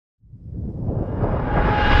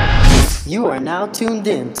You are now tuned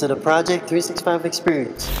in to the Project 365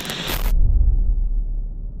 experience.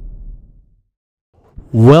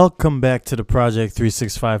 Welcome back to the Project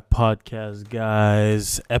 365 podcast,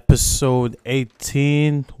 guys. Episode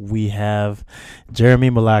 18. We have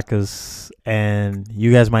Jeremy Malakas, and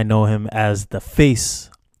you guys might know him as the face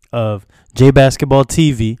of J Basketball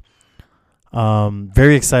TV.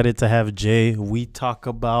 Very excited to have Jay. We talk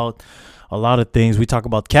about a lot of things. We talk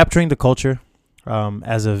about capturing the culture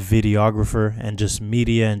as a videographer and just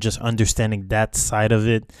media and just understanding that side of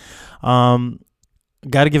it.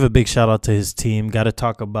 Got to give a big shout out to his team. Got to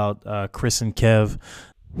talk about Chris and Kev.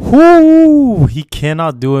 Whoo! He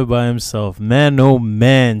cannot do it by himself. Man, oh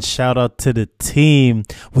man. Shout out to the team.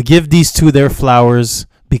 We give these two their flowers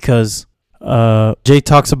because Jay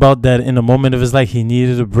talks about that in a moment of his life. He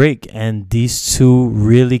needed a break, and these two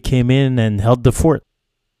really came in and held the fort.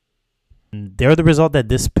 And they're the result that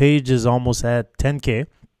this page is almost at 10K.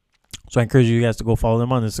 So I encourage you guys to go follow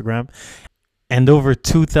them on Instagram. And over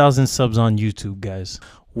 2,000 subs on YouTube, guys.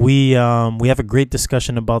 We have a great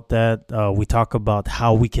discussion about that. We talk about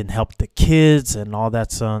how we can help the kids and all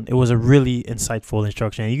that. It was a really insightful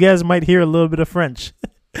instruction. You guys might hear a little bit of French,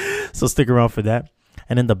 so stick around for that.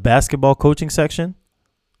 And in the basketball coaching section,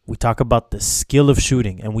 we talk about the skill of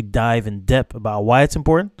shooting, and we dive in depth about why it's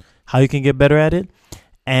important, how you can get better at it,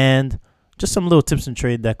 and just some little tips and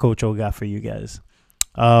trade that Coach O got for you guys.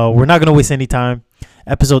 We're not going to waste any time.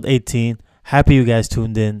 Episode 18. Happy you guys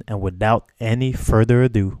tuned in, and without any further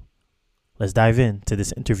ado, let's dive into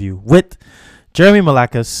this interview with Jeremy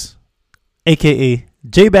Malakas, a.k.a.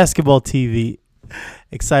 J Basketball TV.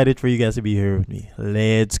 Excited for you guys to be here with me.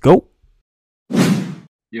 Let's go.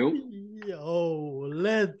 Yo,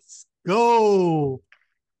 Let's go.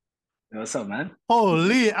 what's up, man?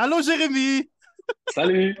 Holy. Hello, Jeremy.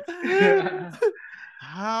 Salut.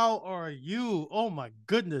 How are you? Oh, my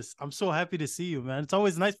goodness. I'm so happy to see you, man. It's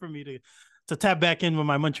always nice for me to tap back in with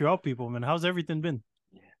my Montreal people, man. How's everything been?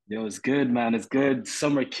 Yo, it's good, man. It's good.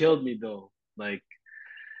 Summer killed me, though. Like,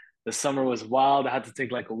 the summer was wild. I had to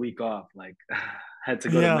take like a week off. Like, had to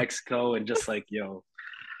go to Mexico and just like, yo,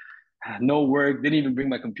 no work. Didn't even bring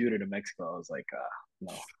my computer to Mexico. I was like,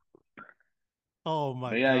 no. Oh my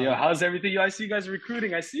But yeah, God. yo, how's everything? Yo, I see you guys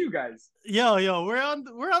recruiting. I see you guys. Yo, we're on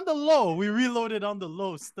the low. We reloaded on the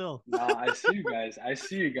low still. Nah, I see you guys. I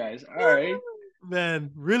see you guys. All right. Man,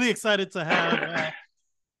 really excited to have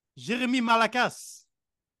Jeremy Malakas.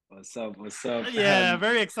 What's up? What's up? Yeah,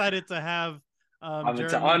 very excited to have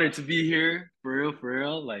It's an honor to be here. For real, for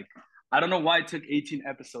real. Like, I don't know why it took 18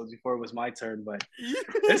 episodes before it was my turn, but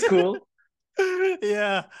it's cool.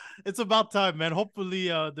 Yeah, it's about time, man. Hopefully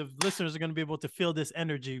the listeners are going to be able to feel this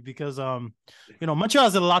energy because Montreal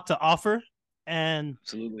has a lot to offer, and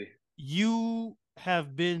Absolutely, you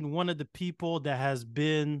have been one of the people that has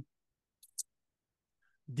been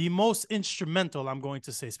the most instrumental, I'm going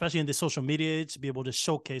to say, especially in the social media age, to be able to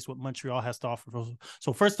showcase what Montreal has to offer.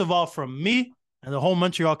 So first of all, from me and the whole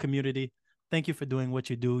Montreal community, thank you for doing what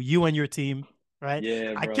you do, you and your team. Right?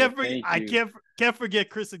 Yeah, bro. I can't forget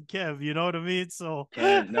Chris and Kev. You know what I mean? So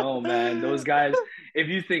no, man. Those guys. If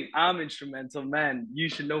you think I'm instrumental, man, you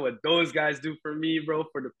should know what those guys do for me, bro.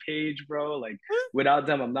 For the page, bro. Like, without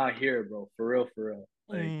them, I'm not here, bro. For real, for real.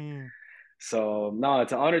 Like, so no,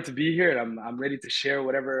 it's an honor to be here, and I'm ready to share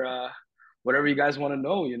whatever you guys want to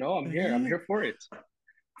know. You know, I'm here. I'm here for it.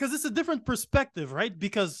 Because it's a different perspective, right?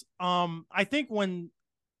 Because I think when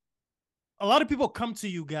a lot of people come to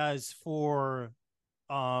you guys for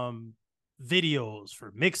videos,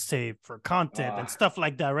 for mixtape, for content and stuff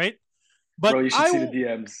like that, right? But bro, you should see the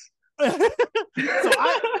DMs.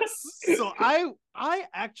 so I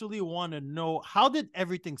actually want to know, how did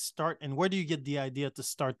everything start, and where do you get the idea to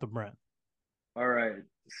start the brand? All right.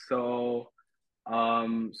 So I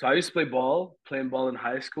used to playing ball in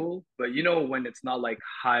high school, but you know, when it's not like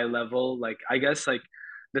high level, like I guess like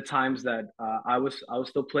the times that I was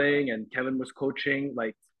still playing and Kevin was coaching,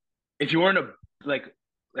 like if you weren't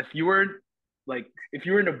if you were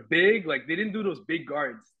in a big, like they didn't do those big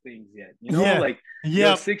guards things yet, you know, like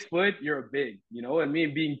you're 6 foot, you're a big, you know, and me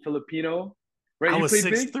being Filipino, right? I was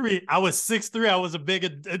 6'3". I was 6'3". I was a big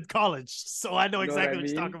in college, so I know exactly what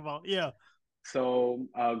you're talking about. Yeah. So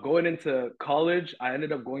going into college, I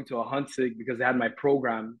ended up going to a Huntsig because they had my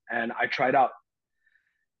program, and I tried out.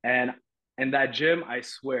 And in that gym, I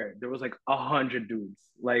swear, there was like 100 dudes.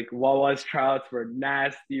 Like Wawa's tryouts were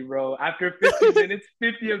nasty, bro. After 50 minutes,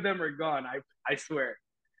 50 of them are gone. I swear.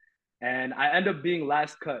 And I end up being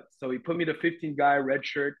last cut. So he put me the 15 guy red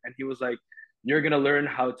shirt, and he was like, "You're gonna learn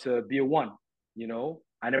how to be a one." You know,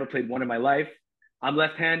 I never played one in my life. I'm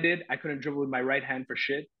left-handed. I couldn't dribble with my right hand for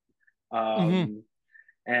shit.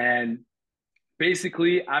 And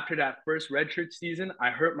basically after that first redshirt season, I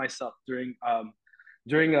hurt myself during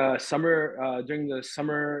during the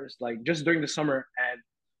summer, like just during the summer, and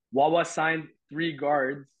Wawa signed three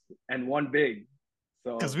guards and one big.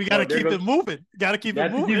 Because So, we got to well, there keep goes. it moving. Got to keep You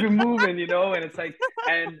it have to keep moving. it moving, you know. And it's like,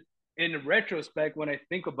 and in retrospect, when I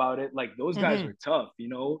think about it, like those guys Mm-hmm. were tough, you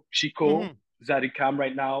know. Chico, Mm-hmm. Zadikam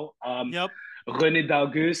right now. Yep. René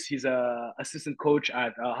Daugus, he's a assistant coach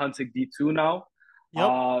at Hansik D2 now. Yep.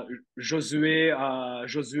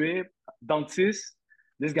 Josue Dantis,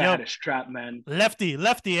 this guy had Yep. a strap, man. Lefty,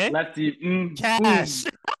 eh? Lefty, Cash.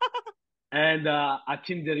 and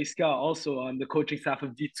Akim Deriska also on the coaching staff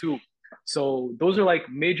of D2. So those are like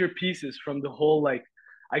major pieces from the whole, like,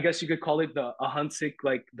 I guess you could call it the Hansik,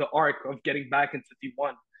 like the arc of getting back into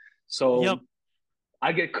D1. So Yep. I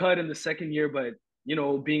get cut in the second year, but you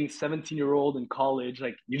know, being 17-year-old in college,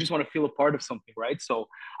 like you just want to feel a part of something, right? So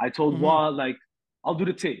I told Mm-hmm. Wa, like, I'll do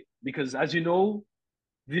the tape because as you know,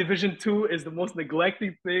 Division Two is the most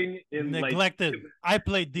neglected thing in Neglected. I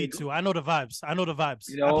played D2. I know the vibes.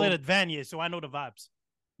 you I played know, at Vanier, so I know the vibes.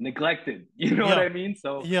 neglected. You know what Yeah. I mean? So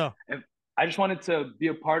Yeah. if, I just wanted to be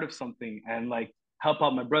a part of something and like help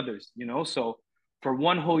out my brothers, you know? So for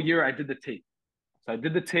one whole year, I did the tape. So I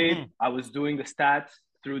did the tape. Mm-hmm. I was doing the stats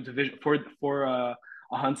through division for a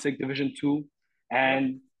Hansik Division Two, Yep. and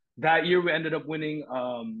that year we ended up winning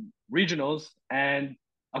regionals, and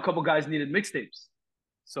a couple guys needed mixtapes.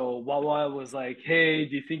 So Wawa was like, "Hey,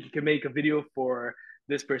 do you think you can make a video for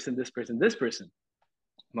this person, this person, this person?"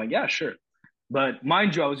 I'm like, "Yeah, sure." But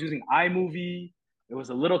mind you, I was using iMovie. It was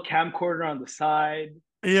a little camcorder on the side,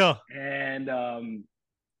 Yeah. and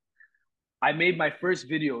I made my first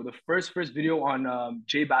video. The first video on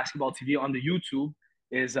J Basketball TV on the YouTube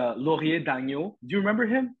is Laurier Dagno. Do you remember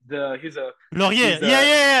him? Laurier. He's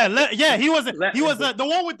Yeah. He was the the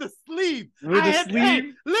one with the sleeve. with the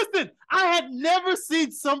sleeve. Listen, I had never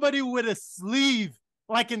seen somebody with a sleeve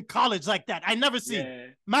like in college like that. I never seen. Yeah,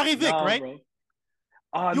 Marivic, no, right?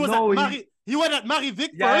 bro. He was no, at he went at Marivic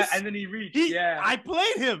yeah, first. and then he reached. Yeah, I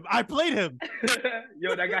played him.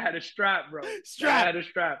 yo, that guy had a strap, bro. Strap. That guy had a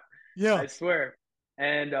strap. Yeah. I swear.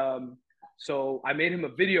 And so I made him a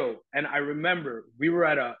video, and I remember we were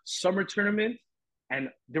at a summer tournament, and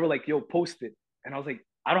they were like, "Yo, post it," and I was like,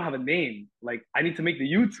 "I don't have a name. Like, I need to make the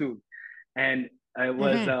YouTube," and it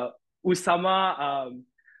was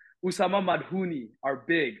Usama Madhouni, our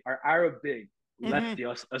Arab big lefty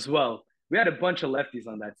as well. We had a bunch of lefties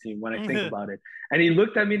on that team when I think about it. And he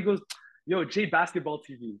looked at me and goes, "Yo, J Basketball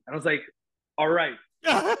TV," and I was like, "All right."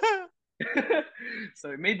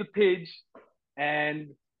 So I made the page,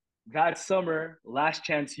 and that summer, Last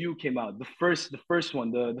Chance U came out, the first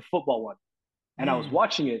one, the football one, and I was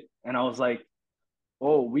watching it, and I was like,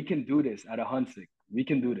 "Oh, we can do this at a Hansik. We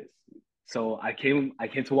can do this." So I came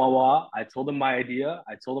to Wawa. I told him my idea.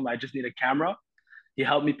 I told him I just need a camera. He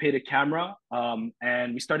helped me pay the camera, and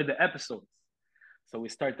we started the episodes. So we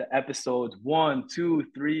start the episodes 1, 2,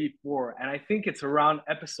 3, 4, and I think it's around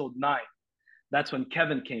episode 9. That's when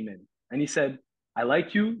Kevin came in, and he said, "I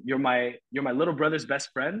like you. You're my little brother's best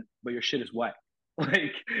friend, but your shit is whack.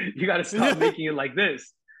 Like, you got to stop making it like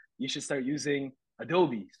this. You should start using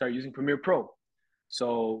Adobe. Start using Premiere Pro."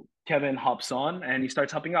 So Kevin hops on and he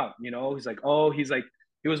starts helping out. You know, he's like,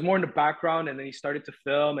 he was more in the background, and then he started to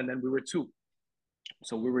film, and then we were two.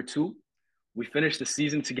 So we were two. We finished the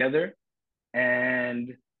season together, and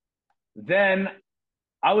then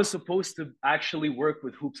I was supposed to actually work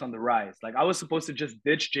with Hoops on the Rise. Like, I was supposed to just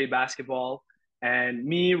ditch J Basketball, and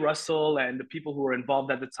me, Russell, and the people who were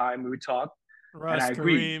involved at the time, we would talk. Russ, and I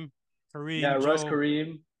agreed. Kareem, Joe. Russ,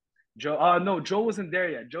 Kareem, Joe. No, Joe wasn't there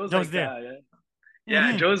yet. Joe's like there.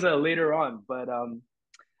 Joe's later on. But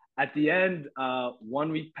at the end,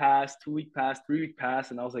 1 week passed, 2 week passed, 3 week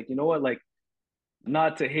passed, and I was like, you know what, like,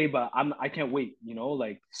 not to hey, but I can't wait. You know,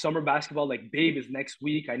 like summer basketball, like Babe is next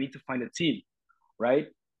week. I need to find a team, right?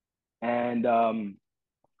 And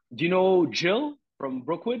do you know Jill from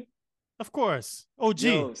Brookwood? Of course, OG.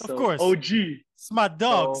 Of course, OG. Smart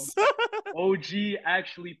dogs. So, OG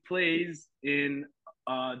actually plays in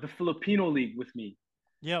the Filipino League with me.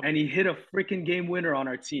 Yep. And he hit a freaking game winner on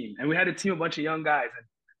our team. And we had a team, a bunch of young guys. And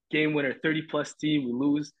game winner, 30-plus team, we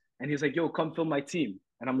lose. And he's like, "Yo, come film my team."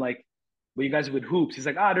 And I'm like, "But you guys are with Hoops." He's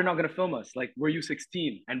like, "They're not going to film us. Like, we're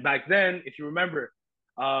U16. And back then, if you remember,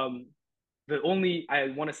 the only, I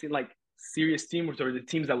want to say, like, serious teams or the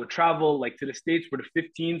teams that would travel, like, to the States were the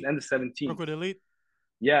 15s and the 17s. Brookwood Elite?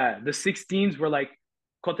 Yeah, the 16s were like,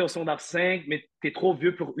 quand t'es au secondaire 5, mais t'es trop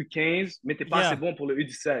vieux pour U15, mais t'es pas assez bon pour le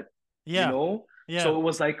U17. Yeah. You know? Yeah. So it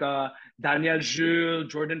was like Daniel Jules,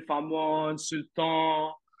 Jordan Famon,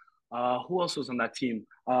 Sultan, Who else was on that team?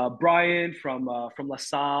 Brian from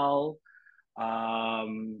LaSalle.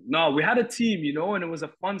 No, we had a team, and it was a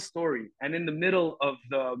fun story. And in the middle of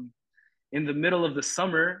the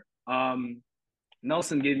summer,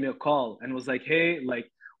 Nelson gave me a call and was like, "Hey,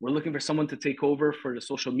 like we're looking for someone to take over for the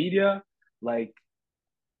social media, like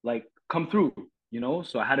like come through."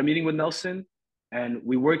 So I had a meeting with Nelson, and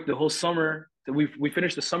we worked the whole summer. We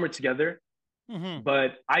finished the summer together, Mm-hmm. but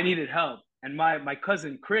I needed help, and my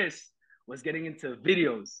cousin Chris was getting into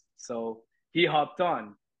videos, so he hopped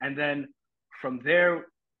on, and then from there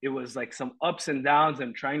it was like some ups and downs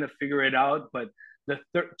and trying to figure it out. But the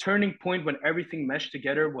turning point when everything meshed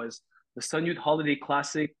together was the Sun Youth Holiday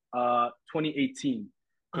Classic 2018,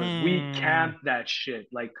 because we Mm. camped that shit.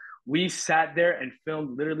 Like we sat there and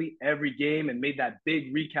filmed literally every game and made that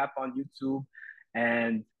big recap on YouTube.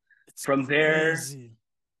 And It's from there, crazy.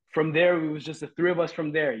 it was just the three of us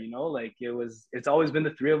from there, like it's always been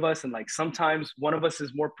the three of us. And like sometimes one of us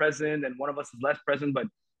is more present and one of us is less present, but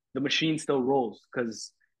the machine still rolls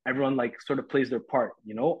because everyone like sort of plays their part.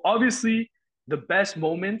 Obviously the best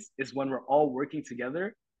moments is when we're all working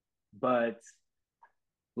together, but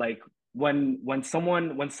like when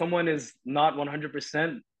someone is not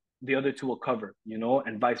 100%, the other two will cover,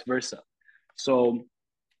 and vice versa. So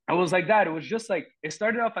I was like that. It was just like it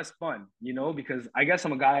started off as fun, because I guess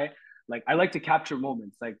I'm a guy, like I like to capture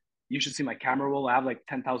moments. Like you should see my camera roll. I have like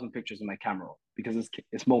 10,000 pictures in my camera roll because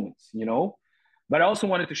it's moments, But I also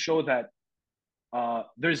wanted to show that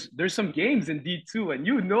there's some games in D2,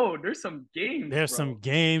 and there's some games, There's some bro.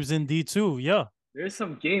 games in D2. Yeah. There's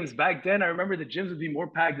some games back then. I remember the gyms would be more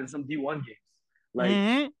packed than some D1 games. Like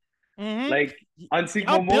Mm-hmm. Mm-hmm. like Unsig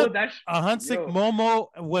Yup, Momo, yup. that's A Hunsik yo. Momo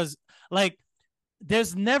was like,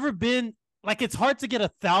 there's never been like it's hard to get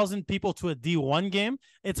 1,000 people to a D1 game.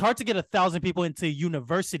 It's hard to get 1,000 people into a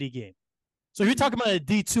university game. So you're Mhm. talking about a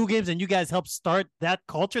D2 games and you guys helped start that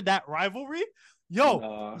culture, that rivalry. Yo,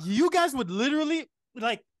 Nah. you guys would literally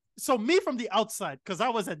like, so me from the outside, because I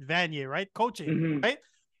was at Vanier, right? Coaching, Mhm. right?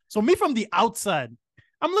 So me from the outside,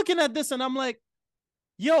 I'm looking at this and I'm like,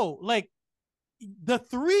 yo, like the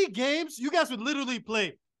 3 games, you guys would literally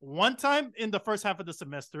play one time in the first half of the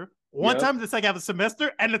semester, one Yep. time in the second half of the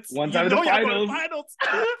semester, and it's One time in the y'all going to finals. finals.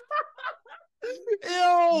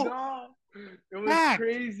 Yo, No, it was packed.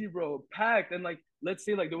 crazy, bro. Packed. And like, let's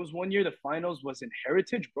say like there was one year the finals was in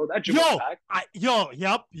Heritage, bro. That gym was Yo, packed.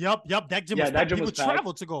 yep. That gym Yeah, was that packed. gym People was packed.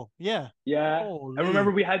 traveled to go. Yeah. Yeah. I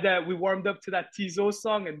remember Holy. we warmed up to that Tizo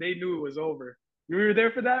song and they knew it was over. You were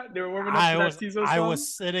there for that? They were warming up to that Tizo I song?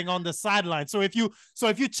 was sitting on the sideline. So if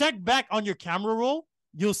you check back on your camera roll,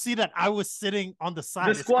 you'll see that I was sitting on the The side.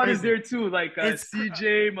 It's squad is crazy. there too, like It's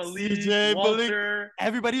CJ, Malik, CJ, Malik, Walter.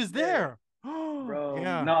 everybody was Yeah, there. bro.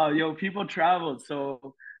 Yeah. No, yo, people traveled.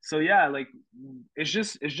 So yeah, like it's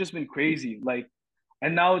just been crazy. Like,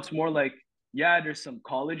 and now it's more like, yeah, there's some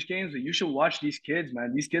college games, but you should watch these kids,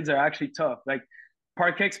 man. These kids are actually tough. Like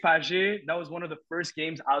Parkex Page, that was one of the first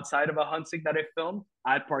games outside of a Huntsik that I filmed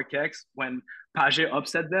at Parkex when Page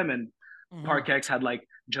upset them, and Mm-hmm. Parkex had like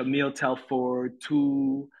Jamil Telford,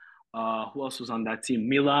 two. Who else was on that team?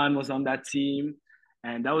 Milan was on that team,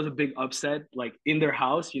 and that was a big upset, like in their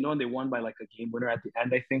house, and they won by like a game winner at the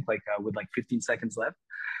end, I think, like with like 15 seconds left.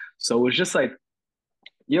 So it was just like,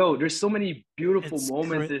 yo, there's so many beautiful It's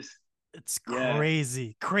moments. it's Yeah,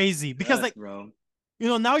 crazy because yes, like bro.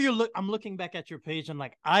 now I'm looking back at your page and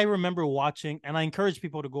like I remember watching and I encourage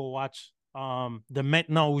people to go watch the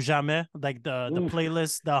Maintenant ou Jamais, like the Oof.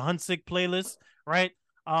 playlist, the Hunsick playlist, right?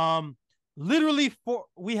 Literally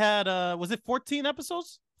we had was it 14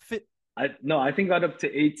 episodes? No, I think got up to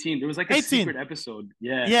 18. There was like a 18. secret episode.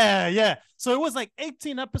 Yeah. Yeah. So it was like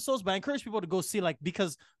 18 episodes, but I encourage people to go see like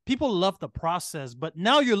because people love the process. But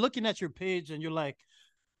now you're looking at your page and you're like,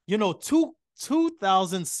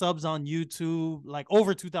 2,000 subs on YouTube, like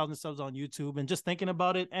over 2,000 subs on YouTube, and just thinking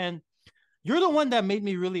about it. And you're the one that made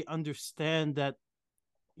me really understand that,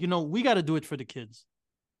 we got to do it for the kids.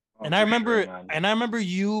 Oh, And I for sure, remember, man. and I remember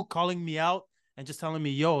you calling me out and just telling me,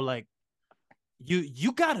 yo, like,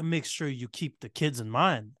 you got to make sure you keep the kids in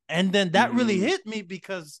mind. And then that really Mm, hit me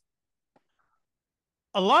because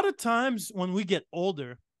a lot of times when we get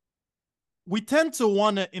older, we tend to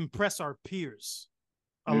want to impress our peers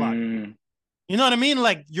a lot. mm, You know what I mean?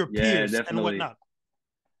 Like your yeah, peers and definitely. whatnot.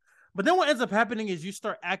 But then what ends up happening is you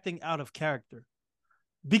start acting out of character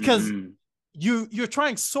because Mm-hmm. you're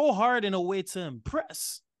trying so hard in a way to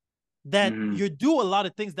impress that Mm-hmm. you do a lot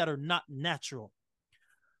of things that are not natural.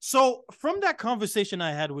 So from that conversation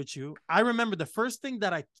I had with you, I remember the first thing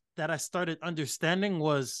that I started understanding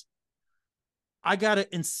was I gotta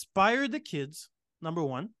inspire the kids, number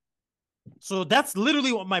one. So that's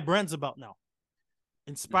literally what my brand's about now.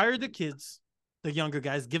 Inspire the kids, the younger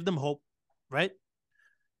guys, give them hope, right?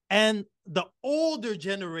 And the older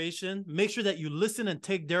generation, make sure that you listen and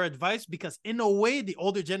take their advice, because in a way, the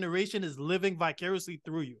older generation is living vicariously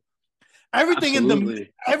through you. Everything Absolutely.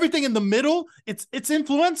 in the middle, it's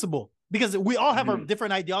influenceable, because we all have our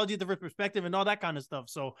different ideology, different perspective, and all that kind of stuff.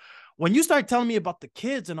 So when you start telling me about the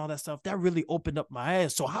kids and all that stuff, that really opened up my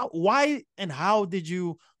eyes. So why and how did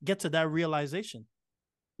you get to that realization?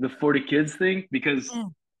 The 40 kids thing, because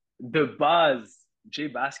the buzz, J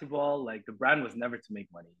Basketball, like the brand was never to make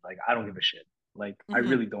money. Like I don't give a shit. Like I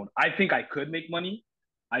really don't. I think I could make money.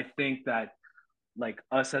 I think that like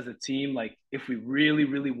us as a team, like if we really,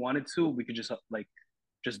 really wanted to, we could just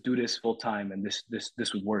do this full time and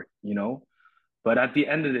this would work, you know? But at the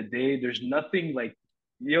end of the day, there's nothing like,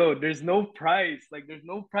 yo, there's no price. Like there's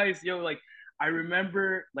no price. Yo, like I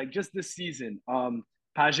remember like just this season,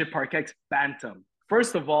 Page Parkex Bantam.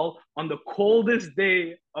 First of all, on the coldest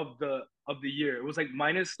day of the year, it was like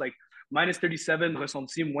minus 37,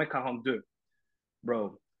 ressenti moins 42.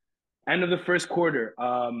 Bro. End of the first quarter.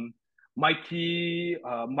 Mikey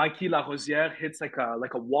Larosière hits like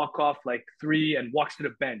a walk off like three and walks to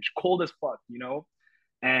the bench, cold as fuck, you know.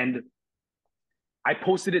 And I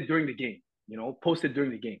posted it during the game, you know.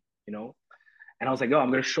 And I was like, oh, I'm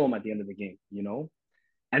gonna show him at the end of the game, you know.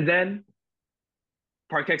 And then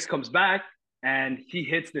Parkex comes back and he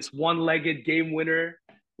hits this one-legged game winner,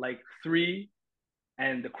 like three,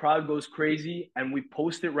 and the crowd goes crazy. And we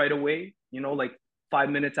post it right away, you know, like 5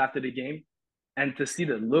 minutes after the game. And to see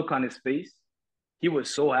the look on his face, he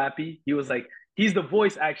was so happy. He was like, he's the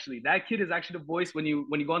voice. Actually, that kid is actually the voice when you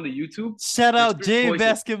go on the YouTube. Shout out J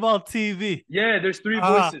Basketball TV. Yeah, there's three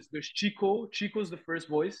voices. There's Chico. Chico's the first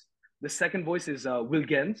voice. The second voice is Will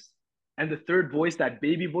Gens. And the third voice, that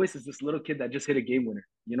baby voice, is this little kid that just hit a game winner.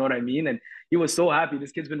 You know what I mean? And he was so happy.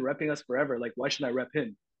 This kid's been repping us forever. Like, why should I rep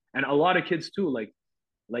him? And a lot of kids too. Like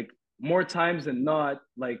more times than not,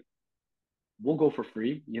 like we'll go for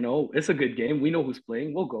free. You know, it's a good game. We know who's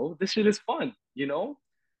playing. We'll go. This shit is fun. You know,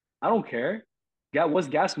 I don't care. What's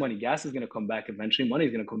gas money? Gas is gonna come back eventually. Money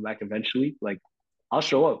is gonna come back eventually. Like, I'll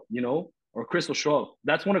show up. You know, or Chris will show up.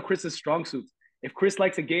 That's one of Chris's strong suits. If Chris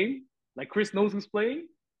likes a game, like Chris knows who's playing,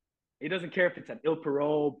 he doesn't care if it's at Il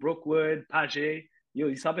Perot, Brookwood, Page. You know,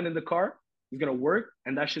 he's hopping in the car. He's gonna work,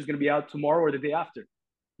 and that shit's gonna be out tomorrow or the day after.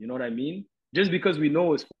 You know what I mean? Just because we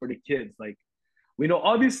know it's for the kids. Like, we know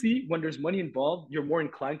obviously when there's money involved, you're more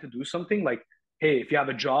inclined to do something. Like, hey, if you have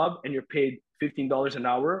a job and you're paid $15 an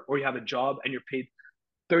hour, or you have a job and you're paid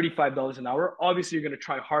 $35 an hour, obviously you're gonna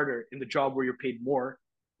try harder in the job where you're paid more,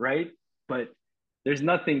 right? But there's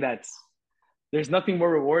nothing that's there's nothing more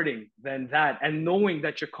rewarding than that, and knowing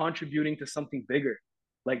that you're contributing to something bigger.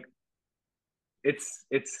 Like it's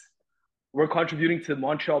we're contributing to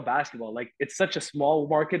Montreal basketball. Like it's such a small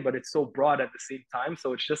market, but it's so broad at the same time.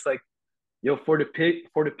 So it's just like, yo, for the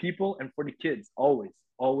people and for the kids, always,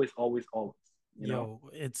 always, always, always.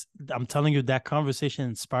 I'm telling you, that conversation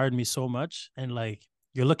inspired me so much. And like,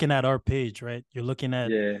 you're looking at our page, right? You're looking at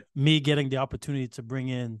me getting the opportunity to bring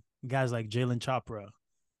in guys like Jalen Chopra,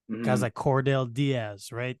 guys like Cordell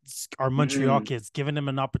Diaz, right? Our Montreal kids, giving them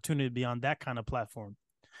an opportunity to be on that kind of platform.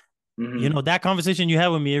 You know, that conversation you had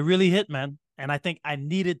with me, it really hit, man. And I think I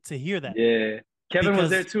needed to hear that. Yeah. Kevin was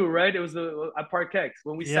there too, right? It was at Parkex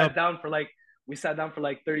when we sat down for like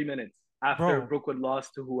 30 minutes after Brookwood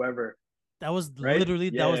lost to whoever. That was literally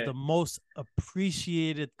that was the most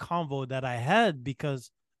appreciated convo that I had, because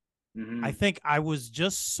I think I was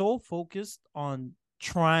just so focused on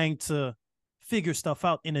trying to figure stuff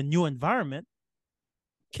out in a new environment.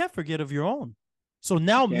 Can't forget of your own. So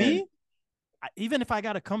now even if I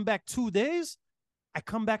got to come back 2 days, I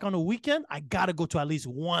come back on a weekend, I got to go to at least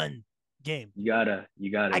one game.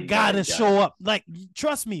 I gotta show up. Like,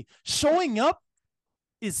 trust me, showing up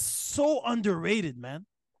is so underrated, man.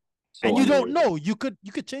 So and you don't know. You could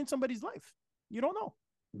change somebody's life. You don't know.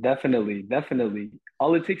 Definitely.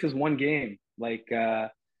 All it takes is one game. Like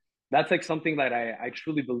that's like something that I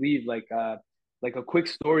truly believe. Like a quick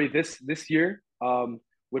story. This year,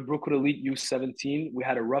 with Brookwood Elite U17, we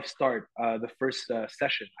had a rough start. The first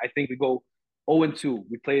session, I think we go 0-2.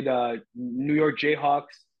 We played New York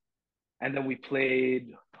Jayhawks, and then we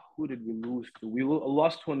played. Who did we lose to? We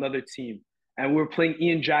lost to another team, and we were playing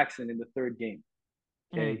Ian Jackson in the third game.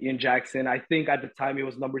 Okay, Ian Jackson. I think at the time he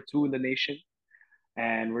was number 2 in the nation,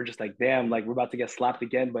 and we're just like, damn, like we're about to get slapped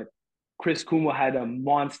again. But Chris Kumo had a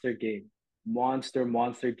monster game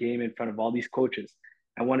in front of all these coaches.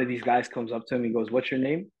 And one of these guys comes up to him and goes, "What's your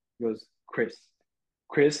name?" He goes, "Chris."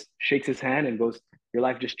 Chris shakes his hand and goes, your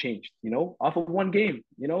life just changed, off of one game.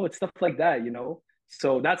 It's stuff like that,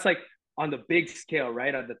 So that's like on the big scale,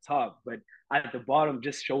 right at the top, but at the bottom,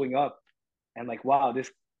 just showing up and like, wow,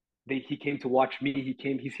 he came to watch me.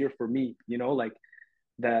 He's here for me, like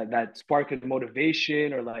that spark of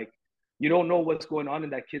motivation, or like, you don't know what's going on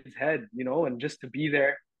in that kid's head, and just to be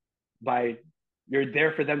there by, you're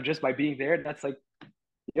there for them just by being there. That's like,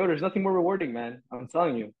 there's nothing more rewarding, man. I'm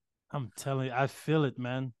telling you. I'm telling you, I feel it,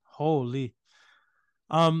 man. Holy.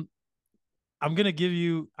 Um, I'm gonna give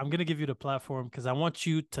you the platform because I want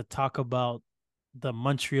you to talk about the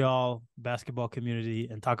Montreal basketball community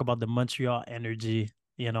and talk about the Montreal energy.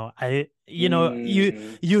 You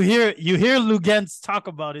Mm, you hear Lugens talk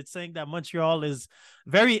about it, saying that Montreal is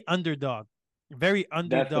very underdog kind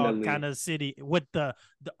definitely. of city with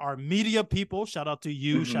our media people. Shout out to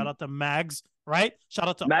you, shout Hmm. out to Mags, right? Shout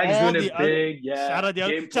out to Mag's all doing the it other, big, yeah. shout out the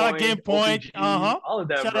other, Game shout out Game Point, Point, OPG, all of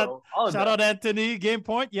that, shout out bro. All of shout that. out Anthony, Game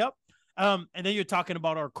Point, yep. And then you're talking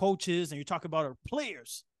about our coaches and you're talking about our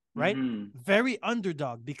players, right? Hmm. Very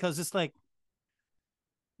underdog because it's like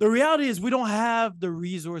the reality is we don't have the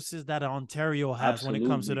resources that Ontario has when it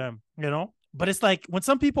comes to Absolutely. them. But it's like when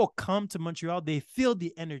some people come to Montreal, they feel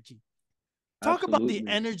the energy. Talk about the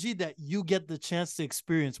Absolutely. energy that you get the chance to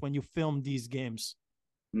experience when you film these games.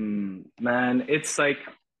 Man, it's like,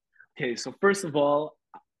 okay, so first of all,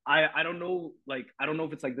 I don't know, like, I don't know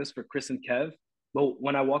if it's like this for Chris and Kev, but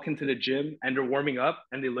when I walk into the gym and they're warming up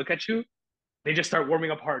and they look at you, they just start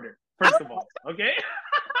warming up harder, first of all, okay?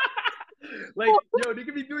 Like, yo, they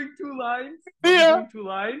could be doing two lines. They'll be Yeah, doing two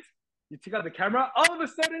lines. You take out the camera, all of a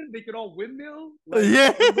sudden they could all windmill. Like, yeah.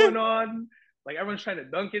 what's going on? Like, everyone's trying to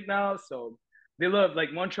dunk it now. So they love,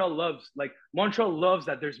 like Montreal loves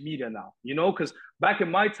that there's media now, because back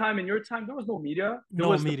in my time and your time, there was no media. There No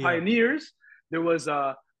was the media. Pioneers. There was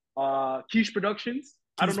Quiche Productions.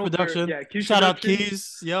 I don't Keys know if you're, production. yeah, Quiche Shout out Productions.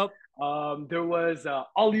 Keys. Yep. There was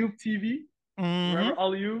Alley TV. Mm-hmm. Remember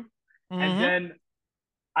Alley? And Mm-hmm. then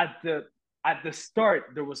at the at the start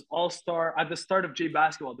there was All Star. At the start of J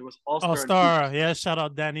Basketball, there was All All Star and star. Hoops. Yeah, shout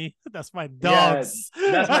out Danny. That's my Yeah, dogs.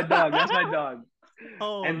 that's my dog. That's my dog.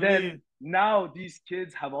 And then Holy. now these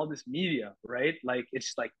kids have all this media, right? Like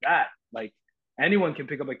it's like that. Like anyone can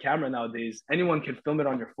pick up a camera nowadays. Anyone can film it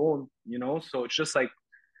on your phone, So it's just like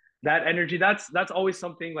that energy. That's always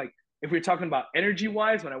something like if we're talking about energy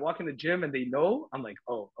wise, when I walk in the gym and they know, I'm like,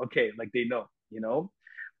 oh, okay, like they know.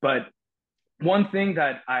 But one thing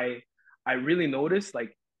that I really noticed,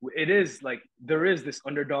 like it is like there is this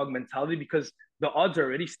underdog mentality because the odds are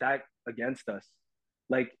already stacked against us.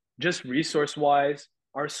 Like just resource wise,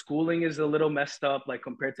 our schooling is a little messed up, like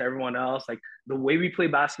compared to everyone else. Like the way we play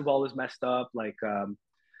basketball is messed up. Like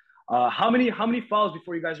how many fouls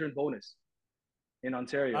before you guys are in bonus in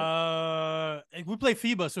Ontario? We play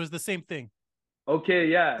FIBA, so it's the same thing. Okay,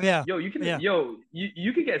 yeah. Yeah. Yo, Yeah.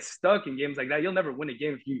 you could get stuck in games like that. You'll never win a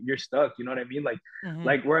game if you're stuck. You know what I mean? Like Mm-hmm.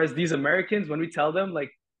 like whereas these Americans, when we tell them,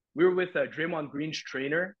 like we were with Draymond Green's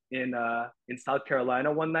trainer in South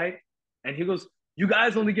Carolina one night, and he goes, "You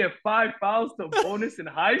guys only get 5 fouls to bonus in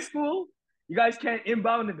high school. You guys can't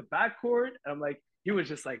inbound in the backcourt." And I'm like, he was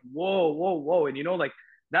just like, "Whoa, whoa, whoa!" And like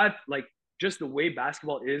that, like just the way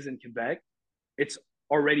basketball is in Quebec, it's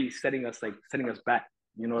already setting us back.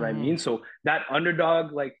 You know what I Mm-hmm. mean? So that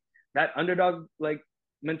underdog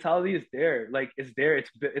mentality is there. Like it's there.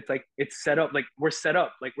 It's like it's set up. Like we're set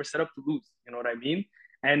up to lose. You know what I mean?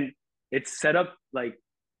 And it's set up like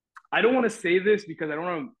I don't want to say this because I don't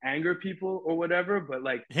want to anger people or whatever, but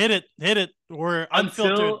like Hit it. Hit it. We're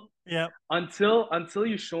unfiltered. until Yeah. until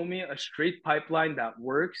you show me a straight pipeline that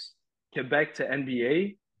works, Quebec to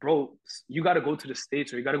NBA, bro, you got to go to the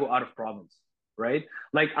states or you got to go out of province, right?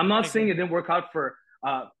 Like I'm I not saying agree. it didn't work out for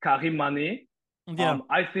Karim Mane. Yeah.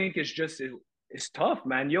 I think it's tough,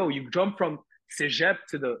 man. Yo, you jump from Cégep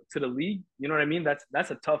to the league. You know what I mean?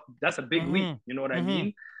 That's a big leap. Mm-hmm. You know what I Mm-hmm.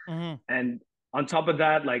 mean? Mm-hmm. And on top of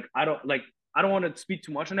that, like I don't want to speak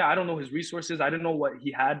too much on that. I don't know his resources. I don't know what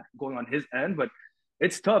he had going on his end, but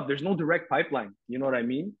it's tough. There's no direct pipeline. You know what I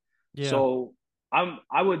mean? Yeah. So I'm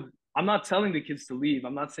not telling the kids to leave.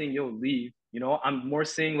 I'm not saying yo leave. I'm more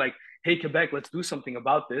saying like, hey Quebec, let's do something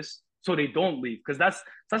about this so they don't leave. Because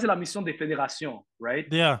ça c'est la mission des fédérations, right?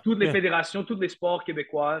 Yeah. Toutes les Yeah. fédérations, tous les sports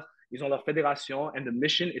québécois, ils ont leur fédération, and the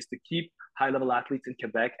mission is to keep high level athletes in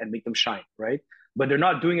Quebec and make them shine, right? But they're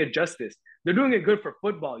not doing it justice. They're doing it good for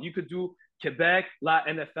football. You could do Quebec, la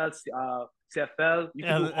NFL, CFL. You could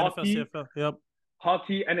Yeah. do The NFL, hockey, CFL. Yep.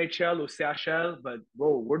 NHL or CHL. But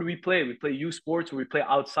bro, where do we play? We play U Sports or we play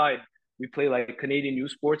outside. We play like Canadian U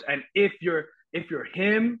Sports. And if you're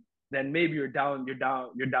him, then maybe you're down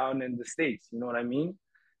in the States. You know what I mean?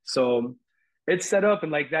 So it's set up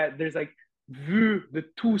and like that. There's like, vu de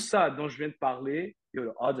tout ça dont je viens de parler, yo,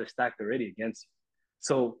 the odds are stacked already against you.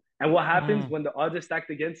 So, and what happens Mm. when the odds are stacked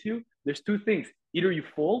against you? There's two things. Either you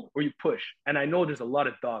fold or you push. And I know there's a lot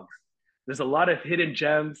of dogs. There's a lot of hidden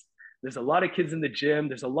gems. There's a lot of kids in the gym.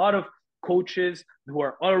 There's a lot of coaches who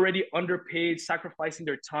are already underpaid, sacrificing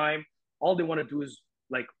their time. All they want to do is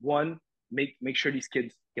like one, make sure these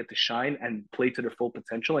kids get to shine and play to their full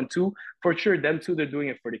potential. And two, for sure, them too, they're doing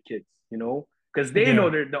it for the kids, you know, because they know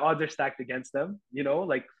Yeah. the odds are stacked against them, you know,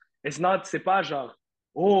 like it's not, c'est pas genre,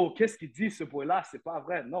 oh, qu'est-ce qu'il dit ce boy-là, c'est pas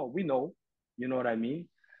vrai. No, we know, you know what I mean?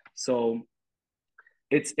 So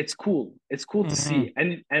it's cool. It's cool to Hmm. see.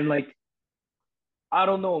 And like I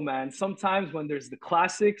don't know, man. Sometimes when there's the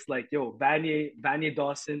classics, like yo, Vanier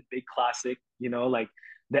Dawson, big classic, you know, like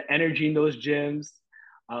the energy in those gyms.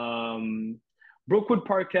 Um, Brookwood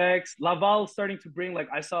Park X, Laval starting to bring like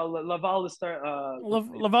I saw Laval to start what's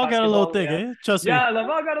the name? Laval got a little Basketball. thing, Yeah. eh? Trust me. Yeah,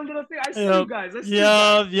 Laval got a little thing. I see you Yep. guys. I see you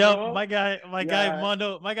guys, Yep. you Yep. know?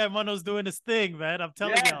 Yeah, My guy Mono's doing his thing, man. I'm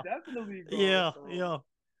telling yeah, y'all. definitely, bro. Yeah. So Yeah.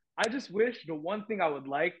 I just wish the one thing I would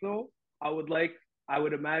like though, I would like I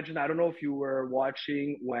would imagine, I don't know if you were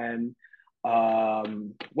watching when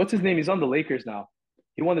what's his name? He's on the Lakers now.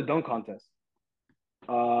 He won the dunk contest.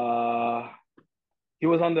 Uh he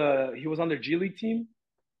was on their G League team.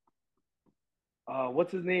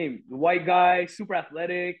 What's his name? The white guy, super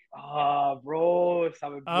athletic. Bro,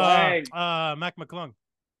 ça me blank. Mac McClung.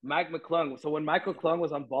 Mike McClung. So when Michael McClung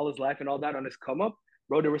was on Ball is Life and all that on his come up,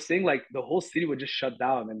 bro, they were saying like the whole city would just shut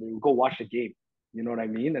down and they would go watch the game. You know what I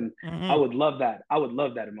mean? And I Hmm. would love that. I would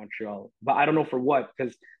love that in Montreal. But I don't know for what,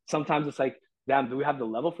 because sometimes it's like, damn, do we have the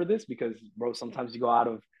level for this? Because bro, sometimes you go out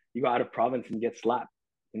of province and get slapped.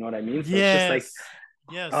 You know what I mean? So it's just like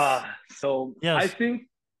Yes. Yes. so I Yes. think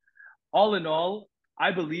all in all,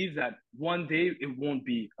 I believe that one day it won't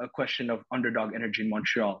be a question of underdog energy in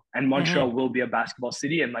Montreal, and Hmm. Montreal will be a basketball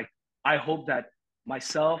city. And like, I hope that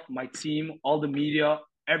myself, my team, all the media,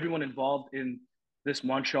 everyone involved in this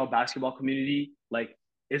Montreal basketball community, like,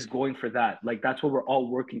 is going for that. Like, that's what we're all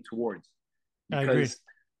working towards I agree. because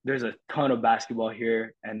there's a ton of basketball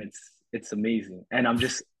here, and it's amazing. And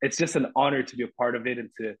it's just an honor to be a part of it and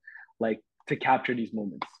to like to capture these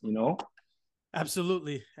moments. You know?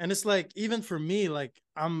 Absolutely. And it's like, even for me, like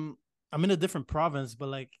I'm in a different province, but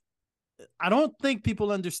like I don't think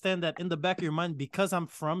people understand that in the back of your mind, because I'm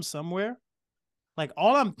from somewhere, like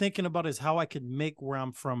all I'm thinking about is how I could make where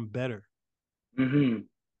I'm from better. Mm-hmm.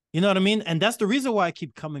 You know what I mean? And that's the reason why I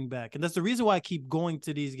keep coming back. And that's the reason why I keep going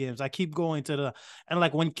to these games. I keep going to and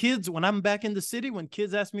like when I'm back in the city, when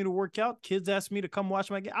kids ask me to work out, kids ask me to come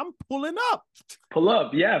watch my game, I'm pulling up. Pull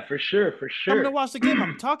up, yeah, for sure, for Coming to sure. watch the game.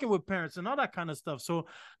 I'm talking with parents and all that kind of stuff. So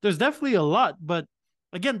there's definitely a lot. But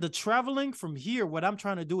again, the traveling from here, what I'm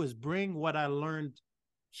trying to do is bring what I learned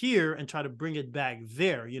here and try to bring it back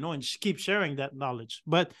there, and keep sharing that knowledge.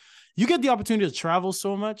 But you get the opportunity to travel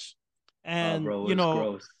so much, Oh, and bro, it was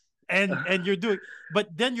gross. and you're doing, but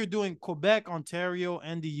then you're doing Quebec, Ontario,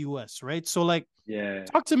 and the US, right? So like, Yeah.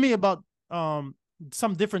 talk to me about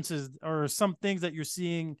some differences or some things that you're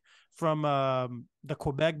seeing from the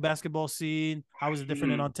Quebec basketball scene. How is it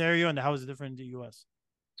different in Hmm. Ontario, and how is it different in the US?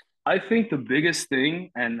 I think the biggest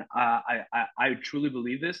thing, and I truly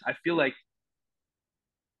believe this. I feel like,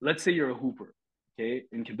 let's say you're a hooper, okay,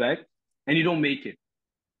 in Quebec, and you don't make it.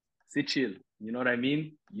 C'est chill. You know what I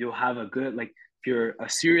mean? You'll have a good like if you're a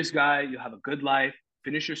serious guy, you'll have a good life,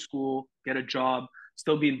 finish your school, get a job,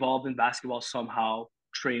 still be involved in basketball somehow,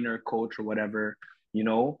 trainer, coach, or whatever, you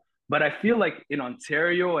know. But I feel like in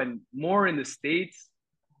Ontario and more in the States,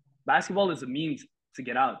 basketball is a means to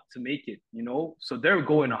get out, to make it, you know? So they're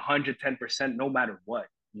going Mm. 110% no matter what.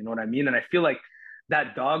 You know what I mean? And I feel like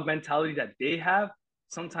that dog mentality that they have,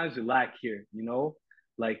 sometimes we lack here, you know?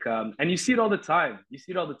 Like, and you see it all the time. You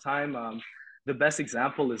see it all the time. The best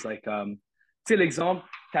example is like, tu sais, l'exemple,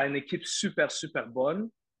 tu as une équipe super, super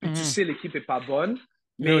bonne, puis tu Mm-hmm. sais l'équipe est pas bonne,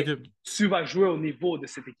 Yeah, mais okay. tu vas jouer au niveau de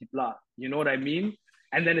cette équipe-là. You know what I mean?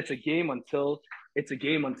 And then it's a game until it's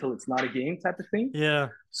not a game type of thing. Yeah.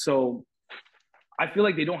 So I feel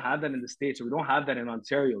like they don't have that in the States, or we don't have that in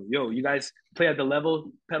Ontario. Yo, you guys play at the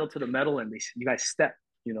level, pedal to the metal, and you guys step,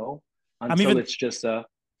 you know, I'm until even it's just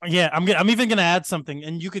Yeah, I'm even gonna add something,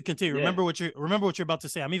 and you could continue. yeah. Remember what you're about to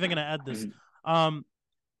say. I'm even gonna add this. Mm-hmm.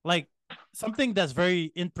 Like something that's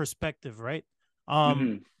very in perspective, right? Um,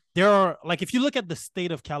 Mm-hmm. there are, like, if you look at the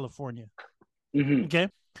state of California, Mm-hmm. okay,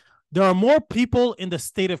 there are more people in the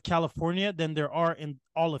state of California than there are in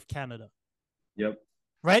all of Canada, Yep.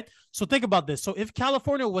 right? So think about this. So if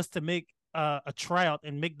California was to make a tryout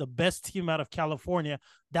and make the best team out of California,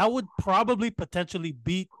 that would probably potentially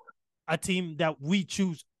beat a team that we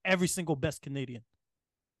choose every single best Canadian.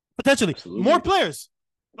 Potentially Absolutely. more players.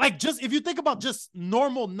 Like, just if you think about just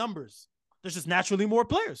normal numbers, there's just naturally more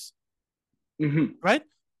players, right?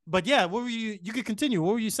 But yeah, what were you? You could continue.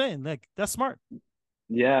 What were you saying? Like, that's smart.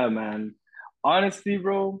 Yeah, man. Honestly,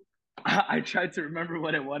 bro, I tried to remember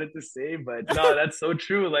what I wanted to say, but no, that's so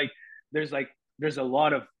true. There's like there's a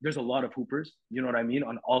lot of hoopers, you know what I mean,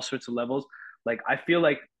 on all sorts of levels. Like I feel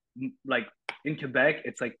like in Quebec,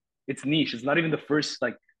 it's niche. It's not even the first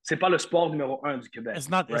like c'est pas le sport numéro un du Québec, It's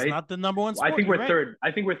not. It's right? not the number one I sport. think You're we're right. third.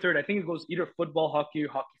 I think we're third. I think it goes either football, hockey,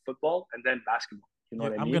 football, and then basketball. You know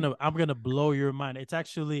what I I'm mean? gonna blow your mind. It's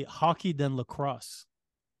actually hockey then lacrosse.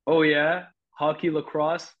 Oh yeah, hockey,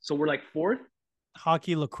 lacrosse. So we're like fourth.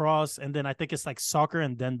 Hockey, lacrosse, and then I think it's like soccer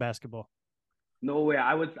and then basketball. No way.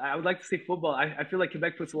 I would like to say football. I feel like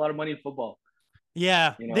Quebec puts a lot of money in football.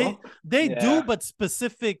 Yeah, You they know? they do, Yeah. but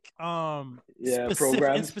Yeah.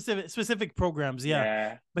 Programs. specific programs. Yeah,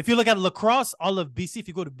 Yeah. but if you look at lacrosse, all of BC, if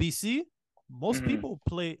you go to BC, Mhm. most people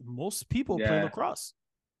play Yeah. lacrosse.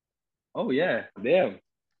 Oh yeah. Damn.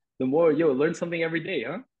 The more learn something every day,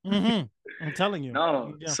 huh? I'm telling you.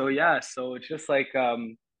 No. Yeah. So yeah. So it's just like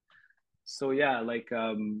So yeah,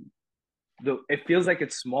 the it feels like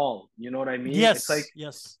it's small. You know what I mean? It's Yes.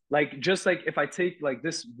 Yes. just like if I take like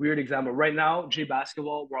this weird example right now, J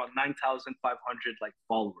basketball, we're on 9,500 like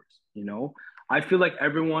followers. You know, I feel like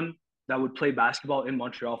everyone that would play basketball in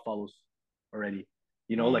Montreal follows already.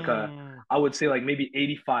 You know, Mm, I would say like maybe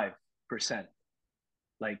 85%,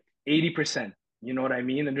 like 80%. You know what I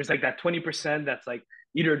mean? And there's like that 20% that's like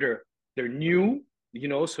either they're new, you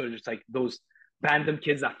know, so it's like those random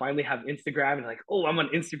kids that finally have Instagram and like, oh, I'm on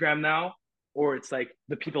Instagram now, or it's like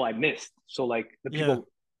the people I missed. So like the yeah. people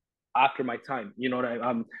after my time, you know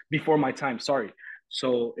what before my time, sorry.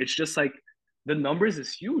 So it's just like the numbers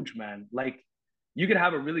is huge, man. Like you could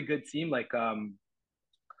have a really good team like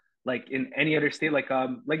in any other state, like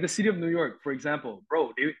the city of New York, for example,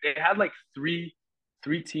 bro. They had like three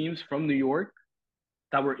teams from New York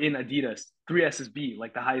that were in Adidas, three SSB,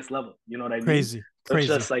 like the highest level. You know what I mean? Crazy. So it's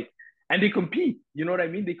Crazy. just like, and they compete. You know what I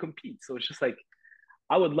mean? They compete. So it's just like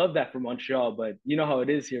I would love that for Montreal, but you know how it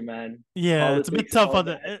is here, man. Yeah, it's a bit Politics and tough all on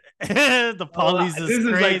that. the the Oh, polys is this is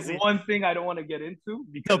like crazy. one thing I don't want to get into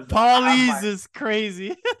The because polys is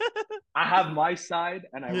crazy. I have my side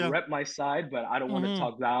and I Yeah. rep my side, but I don't want to Hmm.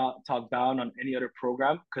 talk down on any other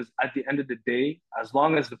program because at the end of the day, as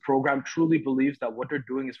long as the program truly believes that what they're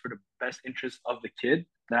doing is for the best interest of the kid,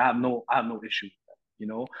 then I have no issue with that. You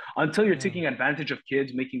know, until you're Yeah. taking advantage of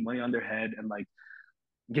kids, making money on their head, and like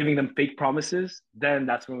giving them fake promises, then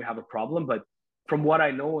that's when we have a problem. But from what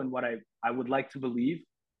I know and what I would like to believe,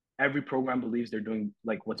 every program believes they're doing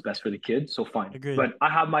like what's best for the kids. So fine. Agreed. But I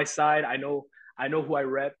have my side. I know who I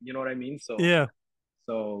rep. You know what I mean? So Yeah.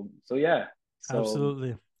 so yeah. So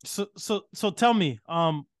Absolutely. So tell me,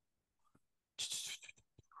 um,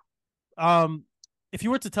 if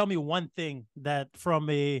you were to tell me one thing that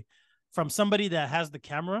from somebody that has the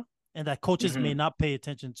camera and that coaches may mhm. not pay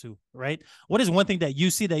attention to, right? What is one thing that you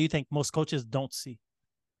see that you think most coaches don't see?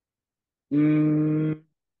 mm,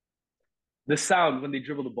 the sound when they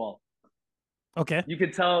dribble the ball. Okay. You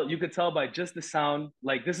could tell by just the sound.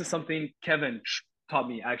 Like this is something Kevin taught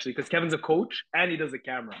me actually, because Kevin's a coach and he does a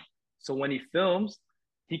camera. So when he films,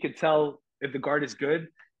 he could tell if the guard is good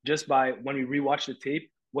just by when we rewatch the tape,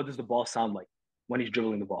 what does the ball sound like when he's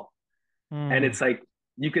dribbling the ball? And Hmm. it's like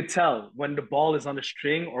you could tell when the ball is on the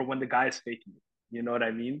string or when the guy is faking it. You know what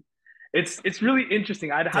I mean? It's really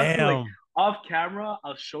interesting. I'd have to like Damn. off camera,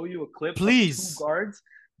 I'll show you a clip of two Please. guards,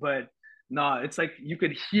 but nah, it's like you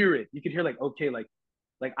could hear it. You could hear like, okay, like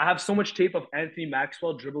I have so much tape of Anthony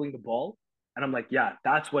Maxwell dribbling the ball, and I'm like, yeah,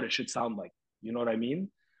 that's what it should sound like. You know what I mean?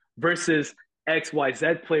 Versus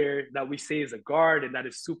XYZ player that we say is a guard and that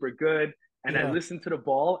is super good. And I Yeah. listen to the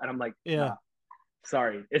ball and I'm like, Yeah. nah,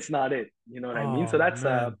 sorry, it's not it. You know what I mean? So Oh that's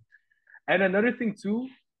man. and another thing too,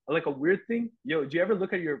 like a weird thing, do you ever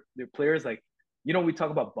look at your players like, we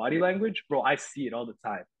talk about body language, bro? I see it all the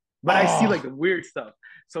time, but I see like Oh the weird stuff.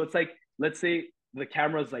 So it's like, let's say the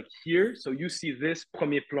camera's like here, so you see this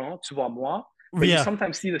premier plan, tu vois moi, but you yeah.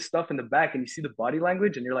 sometimes see the stuff in the back and you see the body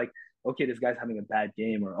language, and you're like, okay, this guy's having a bad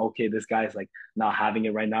game, or okay, this guy's like not having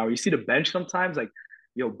it right now. Or you see the bench sometimes, like,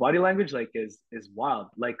 body language like is wild.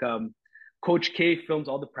 Like Coach K films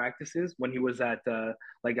all the practices when he was at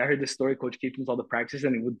like I heard this story. Coach K films all the practices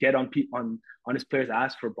and he would get on his players'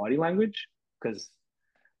 ass for body language because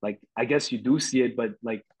like I guess you do see it, but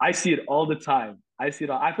like I see it all the time. I see it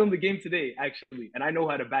all. I filmed the game today actually, and I know who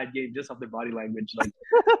had a bad game just off their body language. Like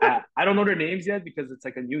I don't know their names yet because it's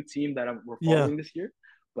like a new team that we're Yeah. following this year.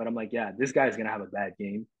 but I'm like, yeah, this guy's gonna have a bad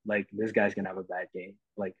game. Like this guy's gonna have a bad game.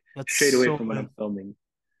 Like That's straight away so from when I'm filming.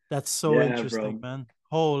 that's so Yeah, interesting, bro. man.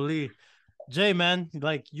 Holy Jay, man,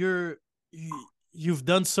 like you've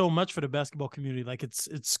done so much for the basketball community. Like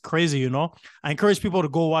it's crazy, you know. I encourage people to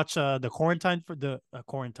go watch the quarantine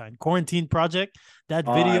project. That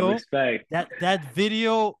video, Respect. that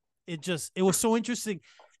video, it was so interesting.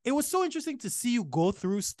 It was so interesting to see you go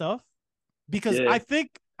through stuff because Yeah. I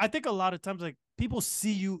think a lot of times like people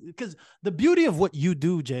see you because the beauty of what you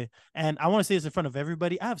do, Jay, and I want to say this in front of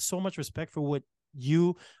everybody. I have so much respect for what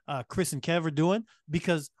you, Chris and Kev are doing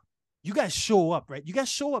because you guys show up, right? You guys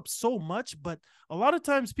show up so much, but a lot of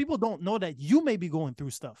times people don't know that you may be going through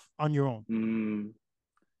stuff on your own.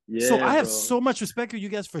 So Yeah, I have bro. so much respect for you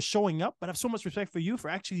guys for showing up, but I have so much respect for you for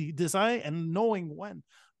actually deciding and knowing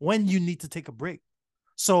when you need to take a break.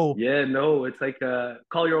 So Yeah, no, it's like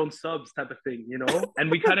call your own subs type of thing, you know? And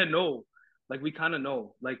we kind of know. Like we kind of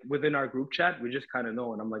know. Like within our group chat, we just kind of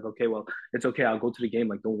know. And I'm like, okay, well, it's okay. I'll go to the game.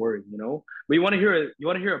 Like, don't worry, you know? But you want to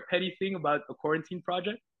hear a petty thing about a quarantine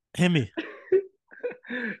project? hit me.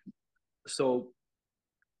 So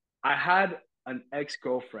I had an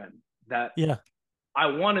ex-girlfriend that Yeah. I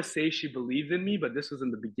want to say she believed in me, but this was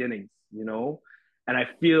in the beginnings, you know? And I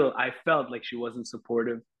felt like she wasn't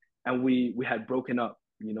supportive. And we had broken up,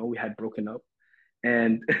 you know, we had broken up.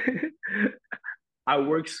 And I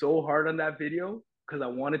worked so hard on that video because I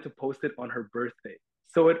wanted to post it on her birthday.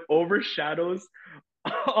 So it overshadows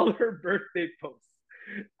all her birthday posts.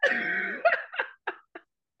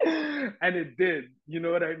 And it did. You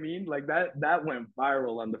know what I mean? Like that went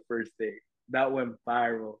viral on the first day. That went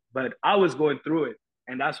viral. But I was going through it.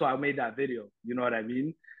 And that's why I made that video. You know what I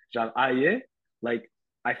mean? Genre, yeah, like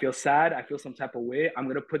I feel sad, I feel some type of way. I'm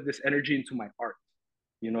gonna put this energy into my art.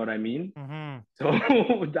 You know what I mean? Mm-hmm.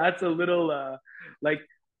 So that's a little like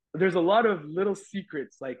there's a lot of little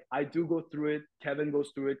secrets. Like I do go through it, Kevin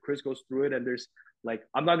goes through it, Chris goes through it, and there's like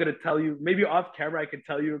I'm not gonna tell you, maybe off camera I can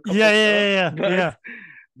tell you a couple Yeah, of stuff, but yeah.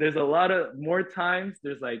 there's a lot of more times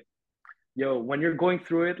there's like, yo, when you're going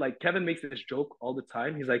through it, like Kevin makes this joke all the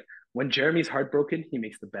time. He's like, when Jeremy's heartbroken, he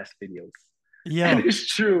makes the best videos. And Yeah. it's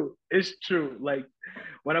true. It's true. Like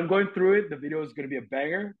when I'm going through it, the video is gonna be a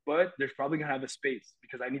banger, but there's probably gonna have a space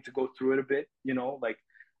because I need to go through it a bit, you know, like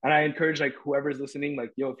and I encourage like whoever's listening,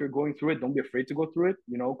 like, yo, if you're going through it, don't be afraid to go through it,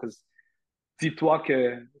 you know, because dis-toi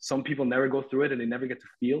que some people never go through it and they never get to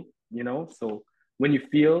feel, you know. So when you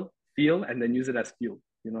feel and then use it as fuel.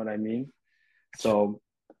 You know what I mean? So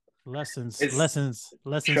it's Lessons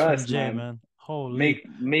from trust, Jay, man. man. Holy.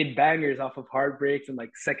 Made bangers off of heartbreaks and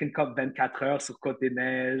like second cup 24 heures sur Côte des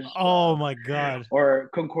Neiges, Oh my God. or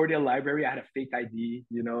Concordia Library. I had a fake ID,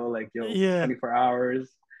 you know, like yo, Yeah. 24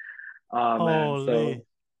 hours. Oh man. So Holy.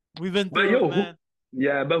 We've been but through it, yo, man.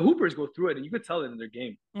 yeah, but Hoopers go through it and you could tell it in their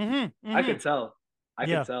game. Mm-hmm. I Mm-hmm. could tell. I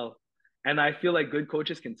could Yeah, tell. And I feel like good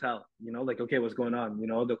coaches can tell, you know, like, okay, what's going on? You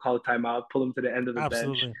know, they'll call a timeout, pull them to the end of the bench,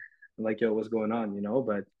 absolutely. and like, yo, what's going on? You know,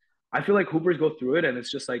 but I feel like Hoopers go through it and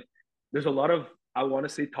it's just like there's a lot of, I want to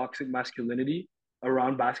say, toxic masculinity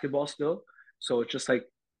around basketball still. So it's just like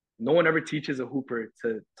no one ever teaches a Hooper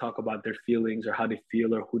to talk about their feelings or how they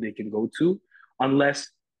feel or who they can go to unless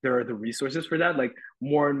there are the resources for that. Like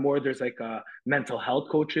more and more, there's like mental health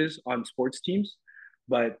coaches on sports teams,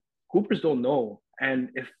 but Hoopers don't know. And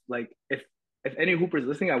if any Hoopers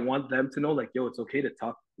listening, I want them to know like, yo, it's okay to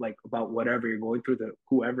talk like about whatever you're going through, to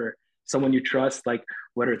whoever, someone you trust, like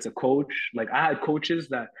whether it's a coach. Like I had a coach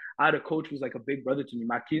who's like a big brother to me,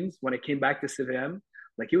 Makins. When I came back to CVM,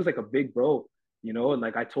 like he was like a big bro, you know, and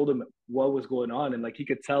like I told him what was going on, and like he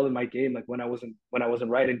could tell in my game like when I wasn't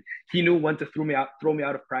right, and he knew when to throw me out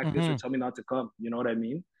of practice or Mm-hmm. tell me not to come. You know what I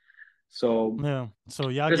mean? So Yeah. So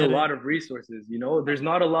y'all there's a get it. lot of resources. You know, there's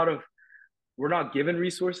not a lot of, we're not given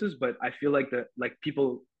resources, but I feel like that like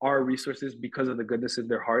people are resources because of the goodness in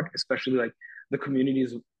their heart, especially like the community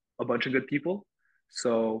is a bunch of good people.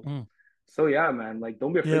 So Mm. so yeah, man. Like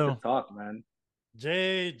don't be afraid to Yo, talk, man.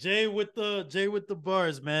 Jay with the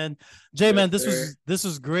bars, man. Jay, man, Yes, sir. this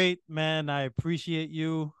was great, man. I appreciate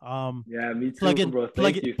you. Yeah, me too, bro.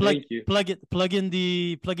 Thank you, thank you. Plug in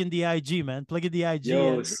the IG, man. Plug in the IG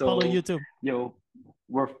Yo, and follow so YouTube. yo,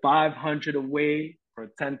 we're 500 away for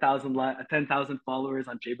 10,000 followers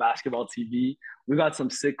on J Basketball TV. We got some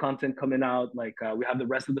sick content coming out. Like we have the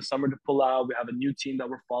rest of the summer to pull out. We have a new team that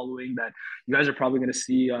we're following that you guys are probably gonna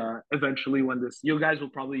see eventually when this. You guys will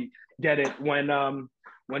probably get it when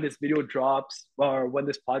this video drops or when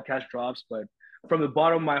this podcast drops. But from the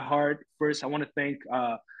bottom of my heart, first I want to thank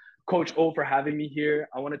Coach O for having me here.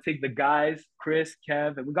 I want to take the guys, Chris,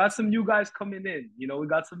 Kev, and we got some new guys coming in. You know, we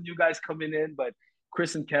got some new guys coming in, but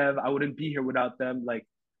Chris and Kev, I wouldn't be here without them. Like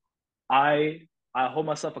I I hold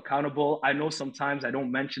myself accountable. I know sometimes I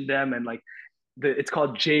don't mention them, and like it's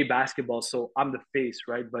called J basketball, so I'm the face,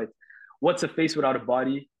 right? But what's a face without a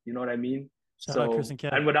body? You know what I mean? Shout out Chris So and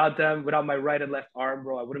Kev. and without them, without my right and left arm,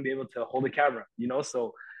 bro, I wouldn't be able to hold a camera. You know,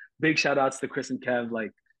 so big shout outs to Chris and Kev,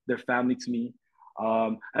 like they're family to me.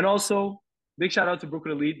 And also big shout out to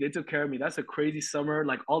Brooklyn Elite. They took care of me. That's a crazy summer.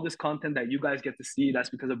 Like all this content that you guys get to see, that's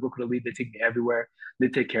because of Brooklyn Elite. They take me everywhere. They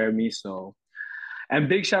take care of me. So and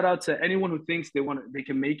big shout out to anyone who thinks they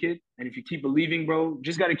can make it. And if you keep believing, bro,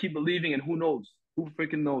 just gotta keep believing. And who knows? Who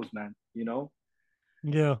freaking knows, man? You know?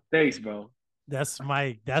 Yeah. Thanks, bro. That's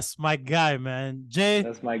my guy, man. Jay,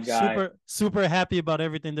 That's my guy. super happy about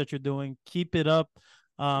everything that you're doing. Keep it up.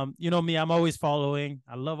 You know me, I'm always following.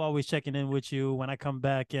 I love always checking in with you when I come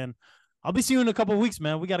back, and I'll be seeing you in a couple of weeks,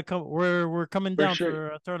 man. We gotta come. We're coming For down sure. for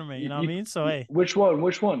a tournament. You know what I mean? So hey, Which one?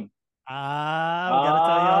 Which one? we gotta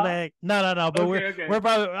tell you all that. No. But Okay. we're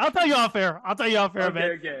probably. I'll tell you off air. Okay,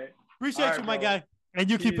 man. okay. Appreciate All you, right, my bro. guy, and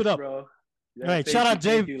you keep Peace, it up. bro. Yeah, All right, thank shout you, out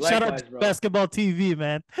Jay. thank you. Shout Likewise, out bro. Basketball TV,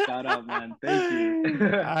 man. Shout out, man. Thank you.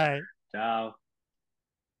 All right. Ciao.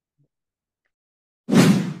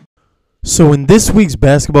 So in this week's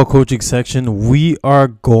basketball coaching section, we are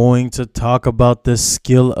going to talk about the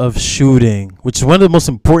skill of shooting, which is one of the most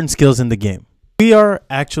important skills in the game. We are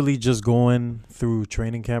actually just going through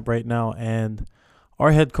training camp right now, and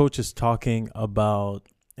our head coach is talking about,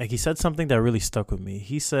 like, he said something that really stuck with me.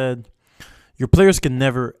 He said, your players can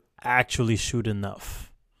never actually shoot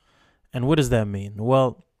enough. And what does that mean?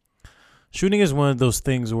 Well, shooting is one of those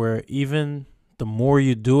things where even the more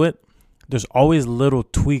you do it, there's always little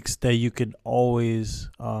tweaks that you could always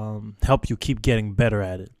help you keep getting better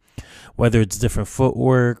at it. Whether it's different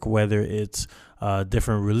footwork, whether it's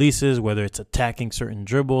different releases, whether it's attacking certain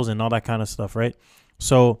dribbles and all that kind of stuff, right?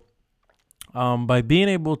 So by being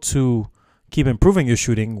able to keep improving your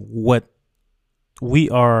shooting, what we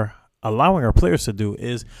are allowing our players to do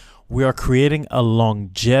is we are creating a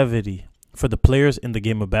longevity for the players in the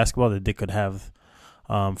game of basketball that they could have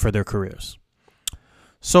for their careers.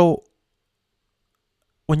 So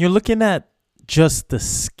when you're looking at just the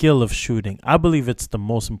skill of shooting, I believe it's the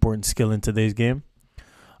most important skill in today's game.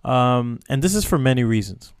 And this is for many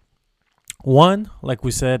reasons. One, like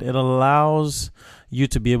we said, it allows you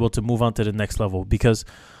to be able to move on to the next level, because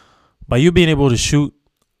by you being able to shoot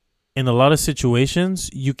in a lot of situations,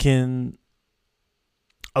 you can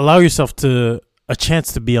allow yourself to a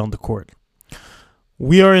chance to be on the court.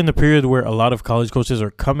 We are in a period where a lot of college coaches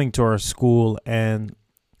are coming to our school, and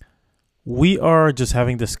we are just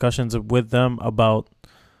having discussions with them about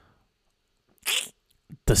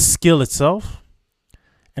the skill itself.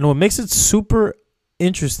 And what makes it super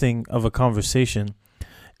interesting of a conversation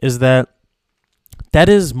is that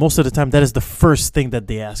is most of the time, that is the first thing that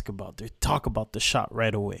they ask about. They talk about the shot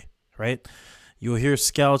right away, right? You'll hear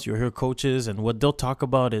scouts, you'll hear coaches, and what they'll talk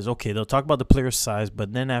about is, okay, they'll talk about the player's size,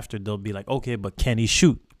 but then after they'll be like, okay, but can he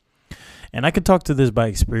shoot? And I could talk to this by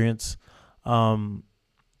experience.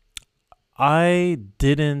 I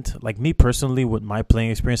didn't, like me personally, with my playing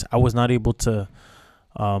experience, I was not able to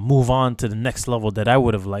move on to the next level that I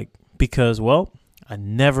would have liked because, well, I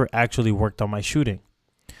never actually worked on my shooting.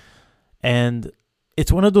 And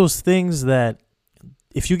it's one of those things that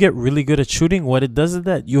if you get really good at shooting, what it does is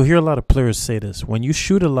that you'll hear a lot of players say this. When you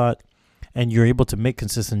shoot a lot and you're able to make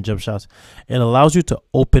consistent jump shots, it allows you to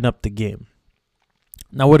open up the game.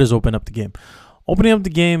 Now, what is open up the game? Opening up the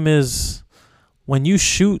game is when you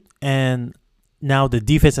shoot and now the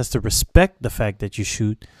defense has to respect the fact that you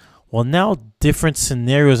shoot. Well, now different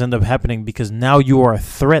scenarios end up happening because now you are a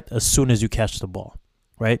threat as soon as you catch the ball,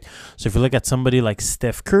 right? So if you look at somebody like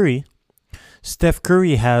Steph Curry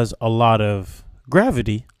has a lot of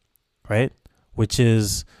gravity, right? Which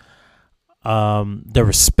is the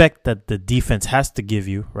respect that the defense has to give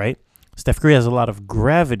you, right? Steph Curry has a lot of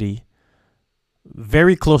gravity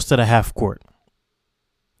very close to the half court.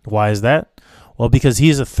 Why is that? Well, because he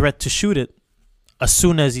is a threat to shoot it as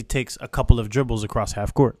soon as he takes a couple of dribbles across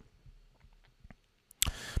half court.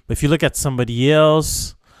 But if you look at somebody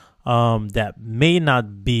else that may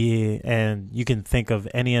not be, and you can think of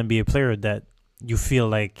any NBA player that you feel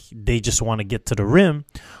like they just want to get to the rim,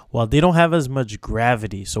 well, they don't have as much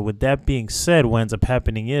gravity. So with that being said, what ends up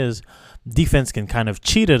happening is defense can kind of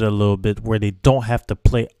cheat it a little bit where they don't have to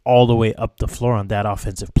play all the way up the floor on that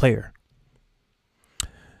offensive player.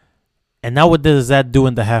 And now what does that do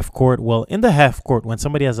in the half court? Well, in the half court, when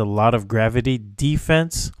somebody has a lot of gravity,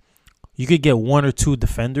 defense, you could get one or two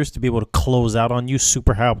defenders to be able to close out on you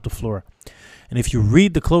super high up the floor. And if you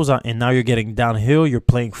read the closeout and now you're getting downhill, you're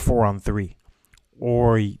playing 4-on-3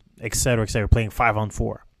 or et cetera, playing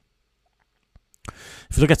 5-on-4.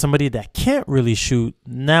 If you look at somebody that can't really shoot,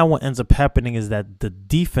 now what ends up happening is that the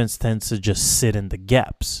defense tends to just sit in the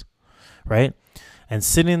gaps, right? And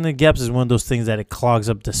sitting in the gaps is one of those things that it clogs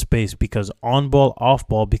up the space, because on ball, off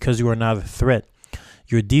ball, because you are not a threat,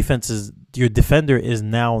 your defender is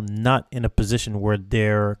now not in a position where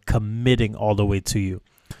they're committing all the way to you.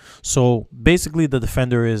 So basically the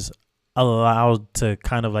defender is allowed to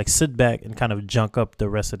kind of like sit back and kind of junk up the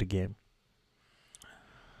rest of the game.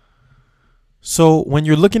 So when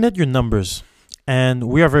you're looking at your numbers, and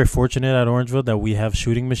we are very fortunate at Orangeville that we have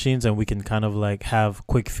shooting machines and we can kind of like have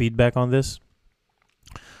quick feedback on this.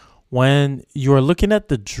 When you're looking at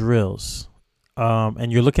the drills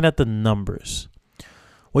and you're looking at the numbers,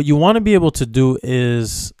 what you want to be able to do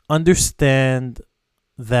is understand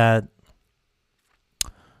that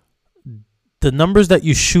the numbers that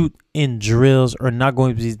you shoot in drills are not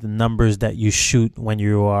going to be the numbers that you shoot when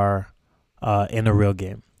you are in a real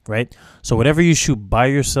game, right? So whatever you shoot by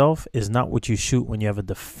yourself is not what you shoot when you have a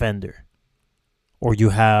defender or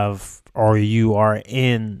you are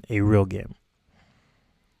in a real game.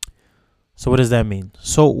 So what does that mean?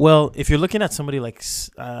 So, well, if you're looking at somebody like,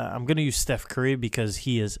 I'm going to use Steph Curry because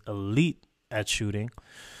he is elite at shooting.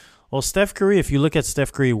 Well, Steph Curry, if you look at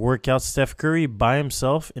Steph Curry workouts, Steph Curry by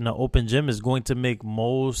himself in an open gym is going to make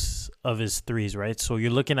most of his threes, right? So you're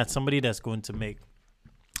looking at somebody that's going to make,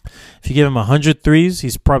 if you give him 100 threes,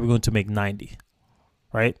 he's probably going to make 90,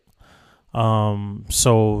 right?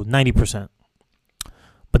 So 90%.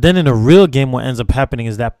 But then in a real game, what ends up happening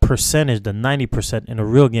is that percentage, the 90% in a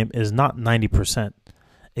real game is not 90%.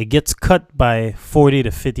 It gets cut by 40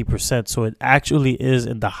 to 50%. So it actually is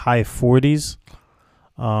in the high 40s,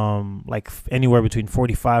 like anywhere between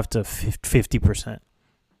 45 to 50%,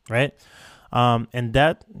 right? And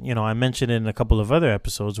that, I mentioned in a couple of other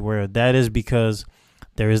episodes where that is because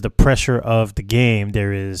there is the pressure of the game.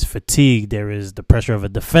 There is fatigue. There is the pressure of a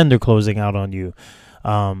defender closing out on you,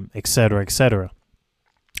 et cetera, et cetera.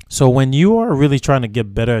 So when you are really trying to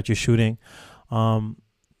get better at your shooting,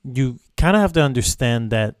 you kind of have to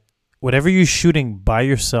understand that whatever you're shooting by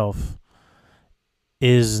yourself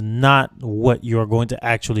is not what you're going to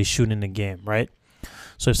actually shoot in the game, right?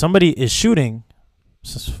 So if somebody is shooting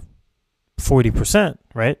 40%,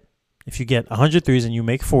 right? If you get 100 threes and you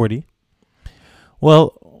make 40,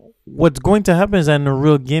 well, what's going to happen is that in a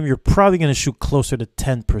real game, you're probably going to shoot closer to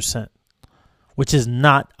 10%, which is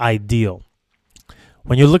not ideal.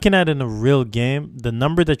 When you're looking at it in a real game, the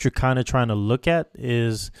number that you're kind of trying to look at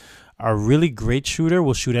is a really great shooter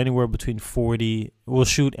will shoot anywhere between 40,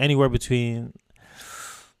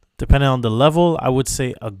 depending on the level, I would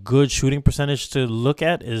say a good shooting percentage to look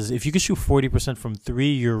at is if you can shoot 40% from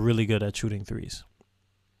three, you're really good at shooting threes.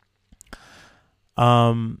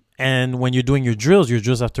 And when you're doing your drills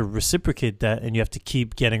have to reciprocate that, and you have to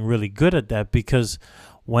keep getting really good at that, because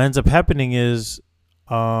what ends up happening is,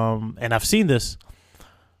 and I've seen this,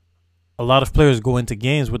 a lot of players go into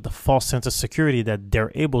games with the false sense of security that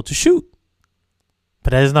they're able to shoot.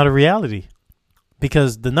 But that is not a reality,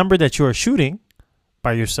 because the number that you are shooting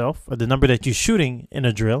by yourself, or the number that you're shooting in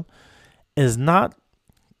a drill, is not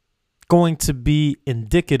going to be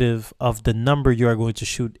indicative of the number you are going to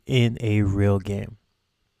shoot in a real game.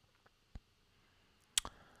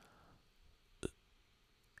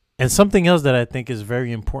 And something else that I think is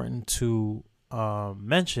very important to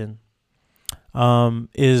mention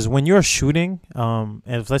is when you're shooting, and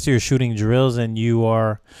if let's say you're shooting drills and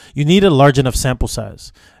you need a large enough sample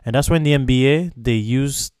size, and that's when the NBA, they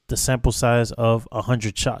use the sample size of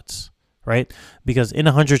 100 shots, right? Because in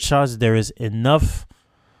 100 shots, there is enough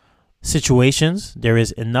situations, there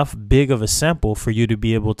is enough big of a sample for you to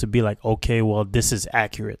be able to be like, okay, well, this is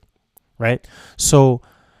accurate, right? So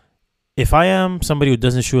if I am somebody who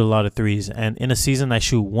doesn't shoot a lot of threes, and in a season I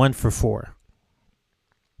shoot 1 for 4,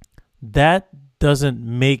 that doesn't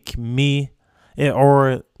make me,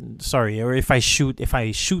 or if I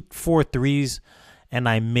shoot 4 threes and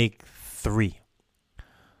I make 3,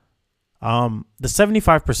 the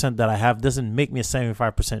 75% that I have doesn't make me a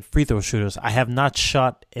 75% free throw shooter. I have not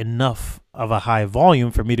shot enough of a high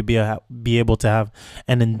volume for me to be able to have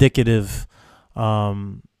an indicative,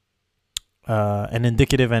 and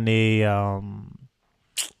a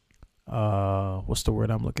what's the word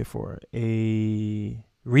I'm looking for? A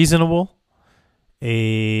reasonable,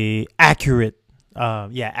 accurate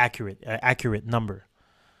number.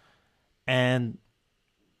 And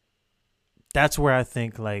that's where I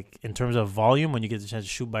think, like, in terms of volume, when you get the chance to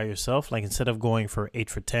shoot by yourself, like, instead of going for 8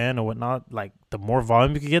 for 10 or whatnot, like, the more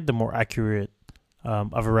volume you can get, the more accurate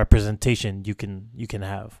of a representation you can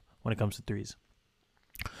have when it comes to threes.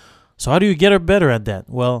 So how do you get better at that?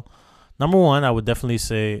 Well, number one, I would definitely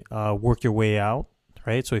say work your way out,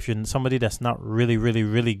 right? So if you're somebody that's not really, really,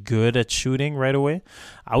 really good at shooting right away,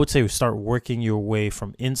 I would say start working your way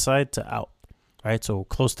from inside to out, right? So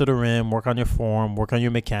close to the rim, work on your form, work on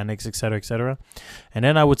your mechanics, etc., etc. And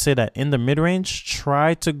then I would say that in the mid-range,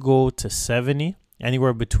 try to go to 70,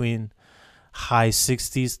 anywhere between high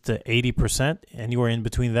 60s to 80%, anywhere in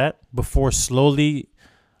between that, before slowly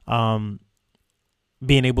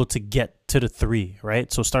being able to get to the 3,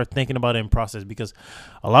 right? So start thinking about it in process, because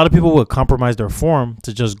a lot of people will compromise their form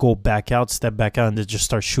to just go back out, step back out, and then just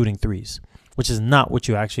start shooting 3s, which is not what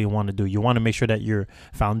you actually want to do. You want to make sure that your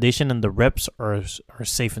foundation and the reps are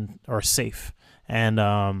safe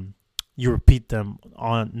and you repeat them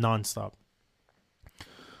on nonstop.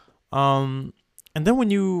 And then when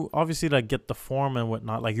you obviously like get the form and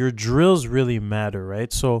whatnot, like your drills really matter,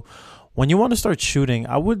 right? So when you want to start shooting,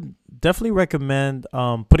 I would definitely recommend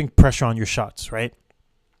putting pressure on your shots, right?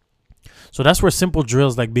 So that's where simple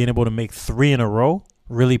drills like being able to make 3 in a row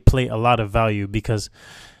really play a lot of value, because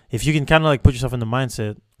if you can kind of like put yourself in the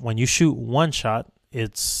mindset, when you shoot one shot,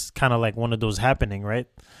 it's kind of like one of those happening, right?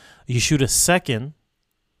 You shoot a second,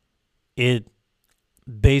 it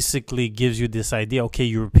basically gives you this idea, okay,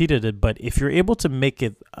 you repeated it, but if you're able to make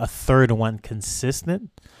it a third one consistent,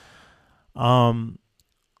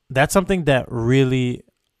 that's something that really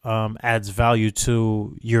adds value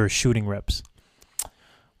to your shooting reps.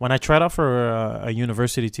 When I tried out for a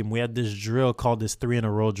university team, we had this drill called this 3 in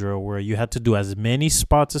a row drill, where you had to do as many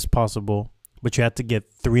spots as possible, but you had to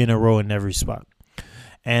get 3 in a row in every spot.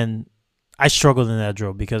 And I struggled in that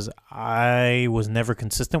drill because I was never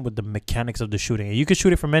consistent with the mechanics of the shooting. And you can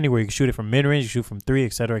shoot it from anywhere. You can shoot it from mid-range, you can shoot from 3,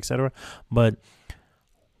 etc., etc. But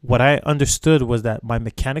what I understood was that my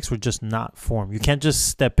mechanics were just not formed. You can't just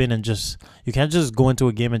step in and you can't just go into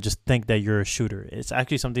a game and just think that you're a shooter. It's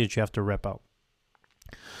actually something that you have to rep out.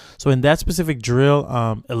 So in that specific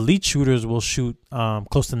drill, elite shooters will shoot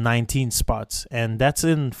close to 19 spots, and that's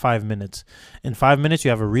in 5 minutes. In 5 minutes, you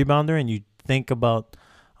have a rebounder, and you think about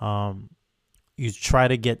you try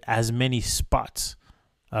to get as many spots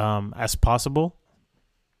as possible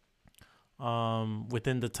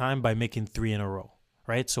within the time by making 3 in a row,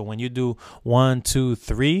 right? So when you do 1, 2,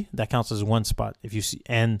 3, that counts as 1 spot. If you see,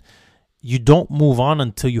 and you don't move on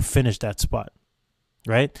until you finish that spot,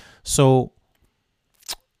 right? So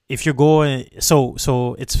if you're going, so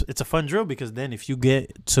it's a fun drill, because then if you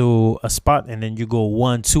get to a spot and then you go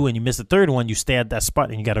 1, 2 and you miss the third one, you stay at that spot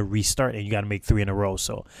and you got to restart and you got to make 3 in a row.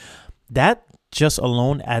 So that just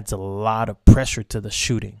alone adds a lot of pressure to the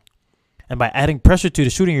shooting. And by adding pressure to the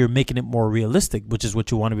shooting, you're making it more realistic, which is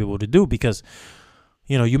what you want to be able to do, because,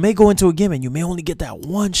 you know, you may go into a game and you may only get that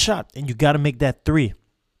 1 shot and you got to make that 3.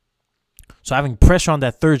 So having pressure on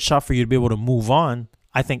that third shot for you to be able to move on,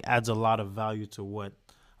 I think adds a lot of value to what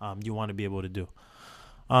you want to be able to do.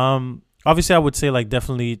 Obviously, I would say like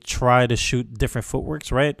definitely try to shoot different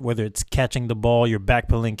footworks, right? Whether it's catching the ball, you're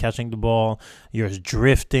backpedaling, catching the ball, you're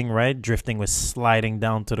drifting, right? Drifting with sliding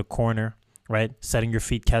down to the corner, right? Setting your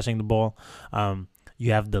feet, catching the ball.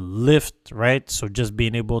 You have the lift, right? So just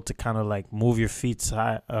being able to kind of like move your feet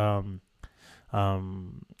laterally,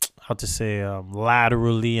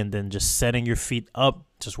 and then just setting your feet up,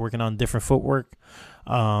 just working on different footwork.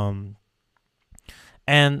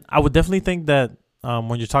 And I would definitely think that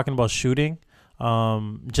when you're talking about shooting,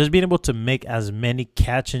 just being able to make as many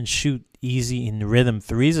catch and shoot easy in rhythm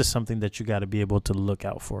 3s is something that you got to be able to look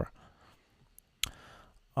out for.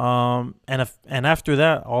 And after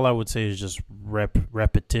that, all I would say is just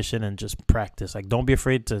repetition and just practice. Like, don't be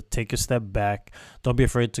afraid to take a step back. Don't be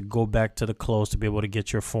afraid to go back to the close to be able to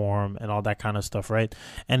get your form and all that kind of stuff, right?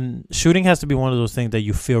 And shooting has to be one of those things that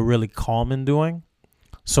you feel really calm in doing.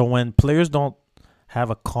 So when players don't have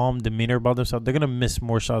a calm demeanor about themselves, they're going to miss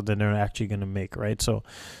more shots than they're actually going to make, right? So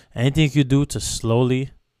anything you do to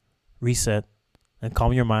slowly reset and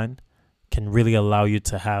calm your mind can really allow you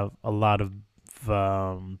to have a lot of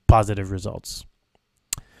positive results.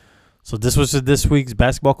 So this was this week's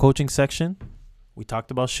basketball coaching section. We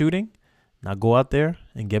talked about shooting. Now go out there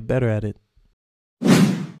and get better at it.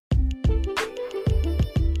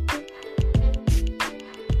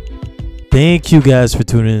 Thank you guys for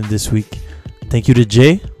tuning in this week. Thank you to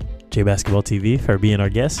J Basketball TV, for being our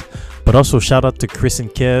guest. But also shout out to Chris and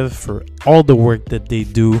Kev for all the work that they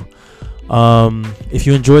do. If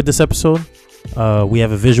you enjoyed this episode, we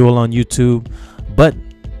have a visual on YouTube. But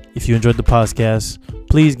if you enjoyed the podcast,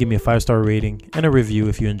 please give me a 5-star rating and a review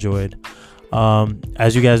if you enjoyed.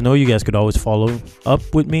 As you guys know, you guys could always follow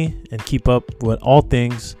up with me and keep up with all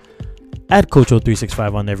things at Coach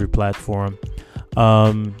O365 on every platform.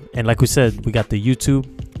 And like we said, we got the YouTube,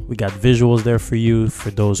 We got visuals there for you,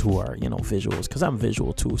 for those who are, visuals, because I'm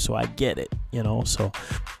visual too, so I get it, so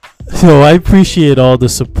I appreciate all the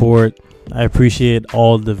support. I appreciate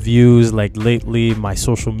all the views. Like lately, my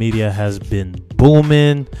social media has been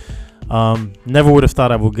booming. Never would have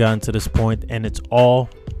thought I would have gotten to this point, and it's all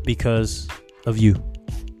because of you,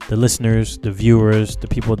 the listeners, the viewers, the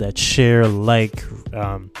people that share,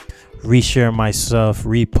 reshare my stuff,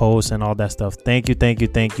 repost, and all that stuff. Thank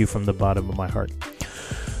you from the bottom of my heart.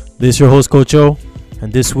 This is your host, Coach O,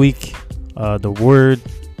 and this week, the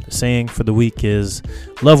saying for the week is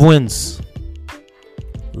love wins.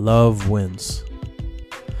 Love wins.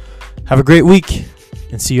 Have a great week,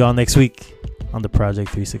 and see you all next week on the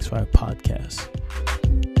Project 365 podcast.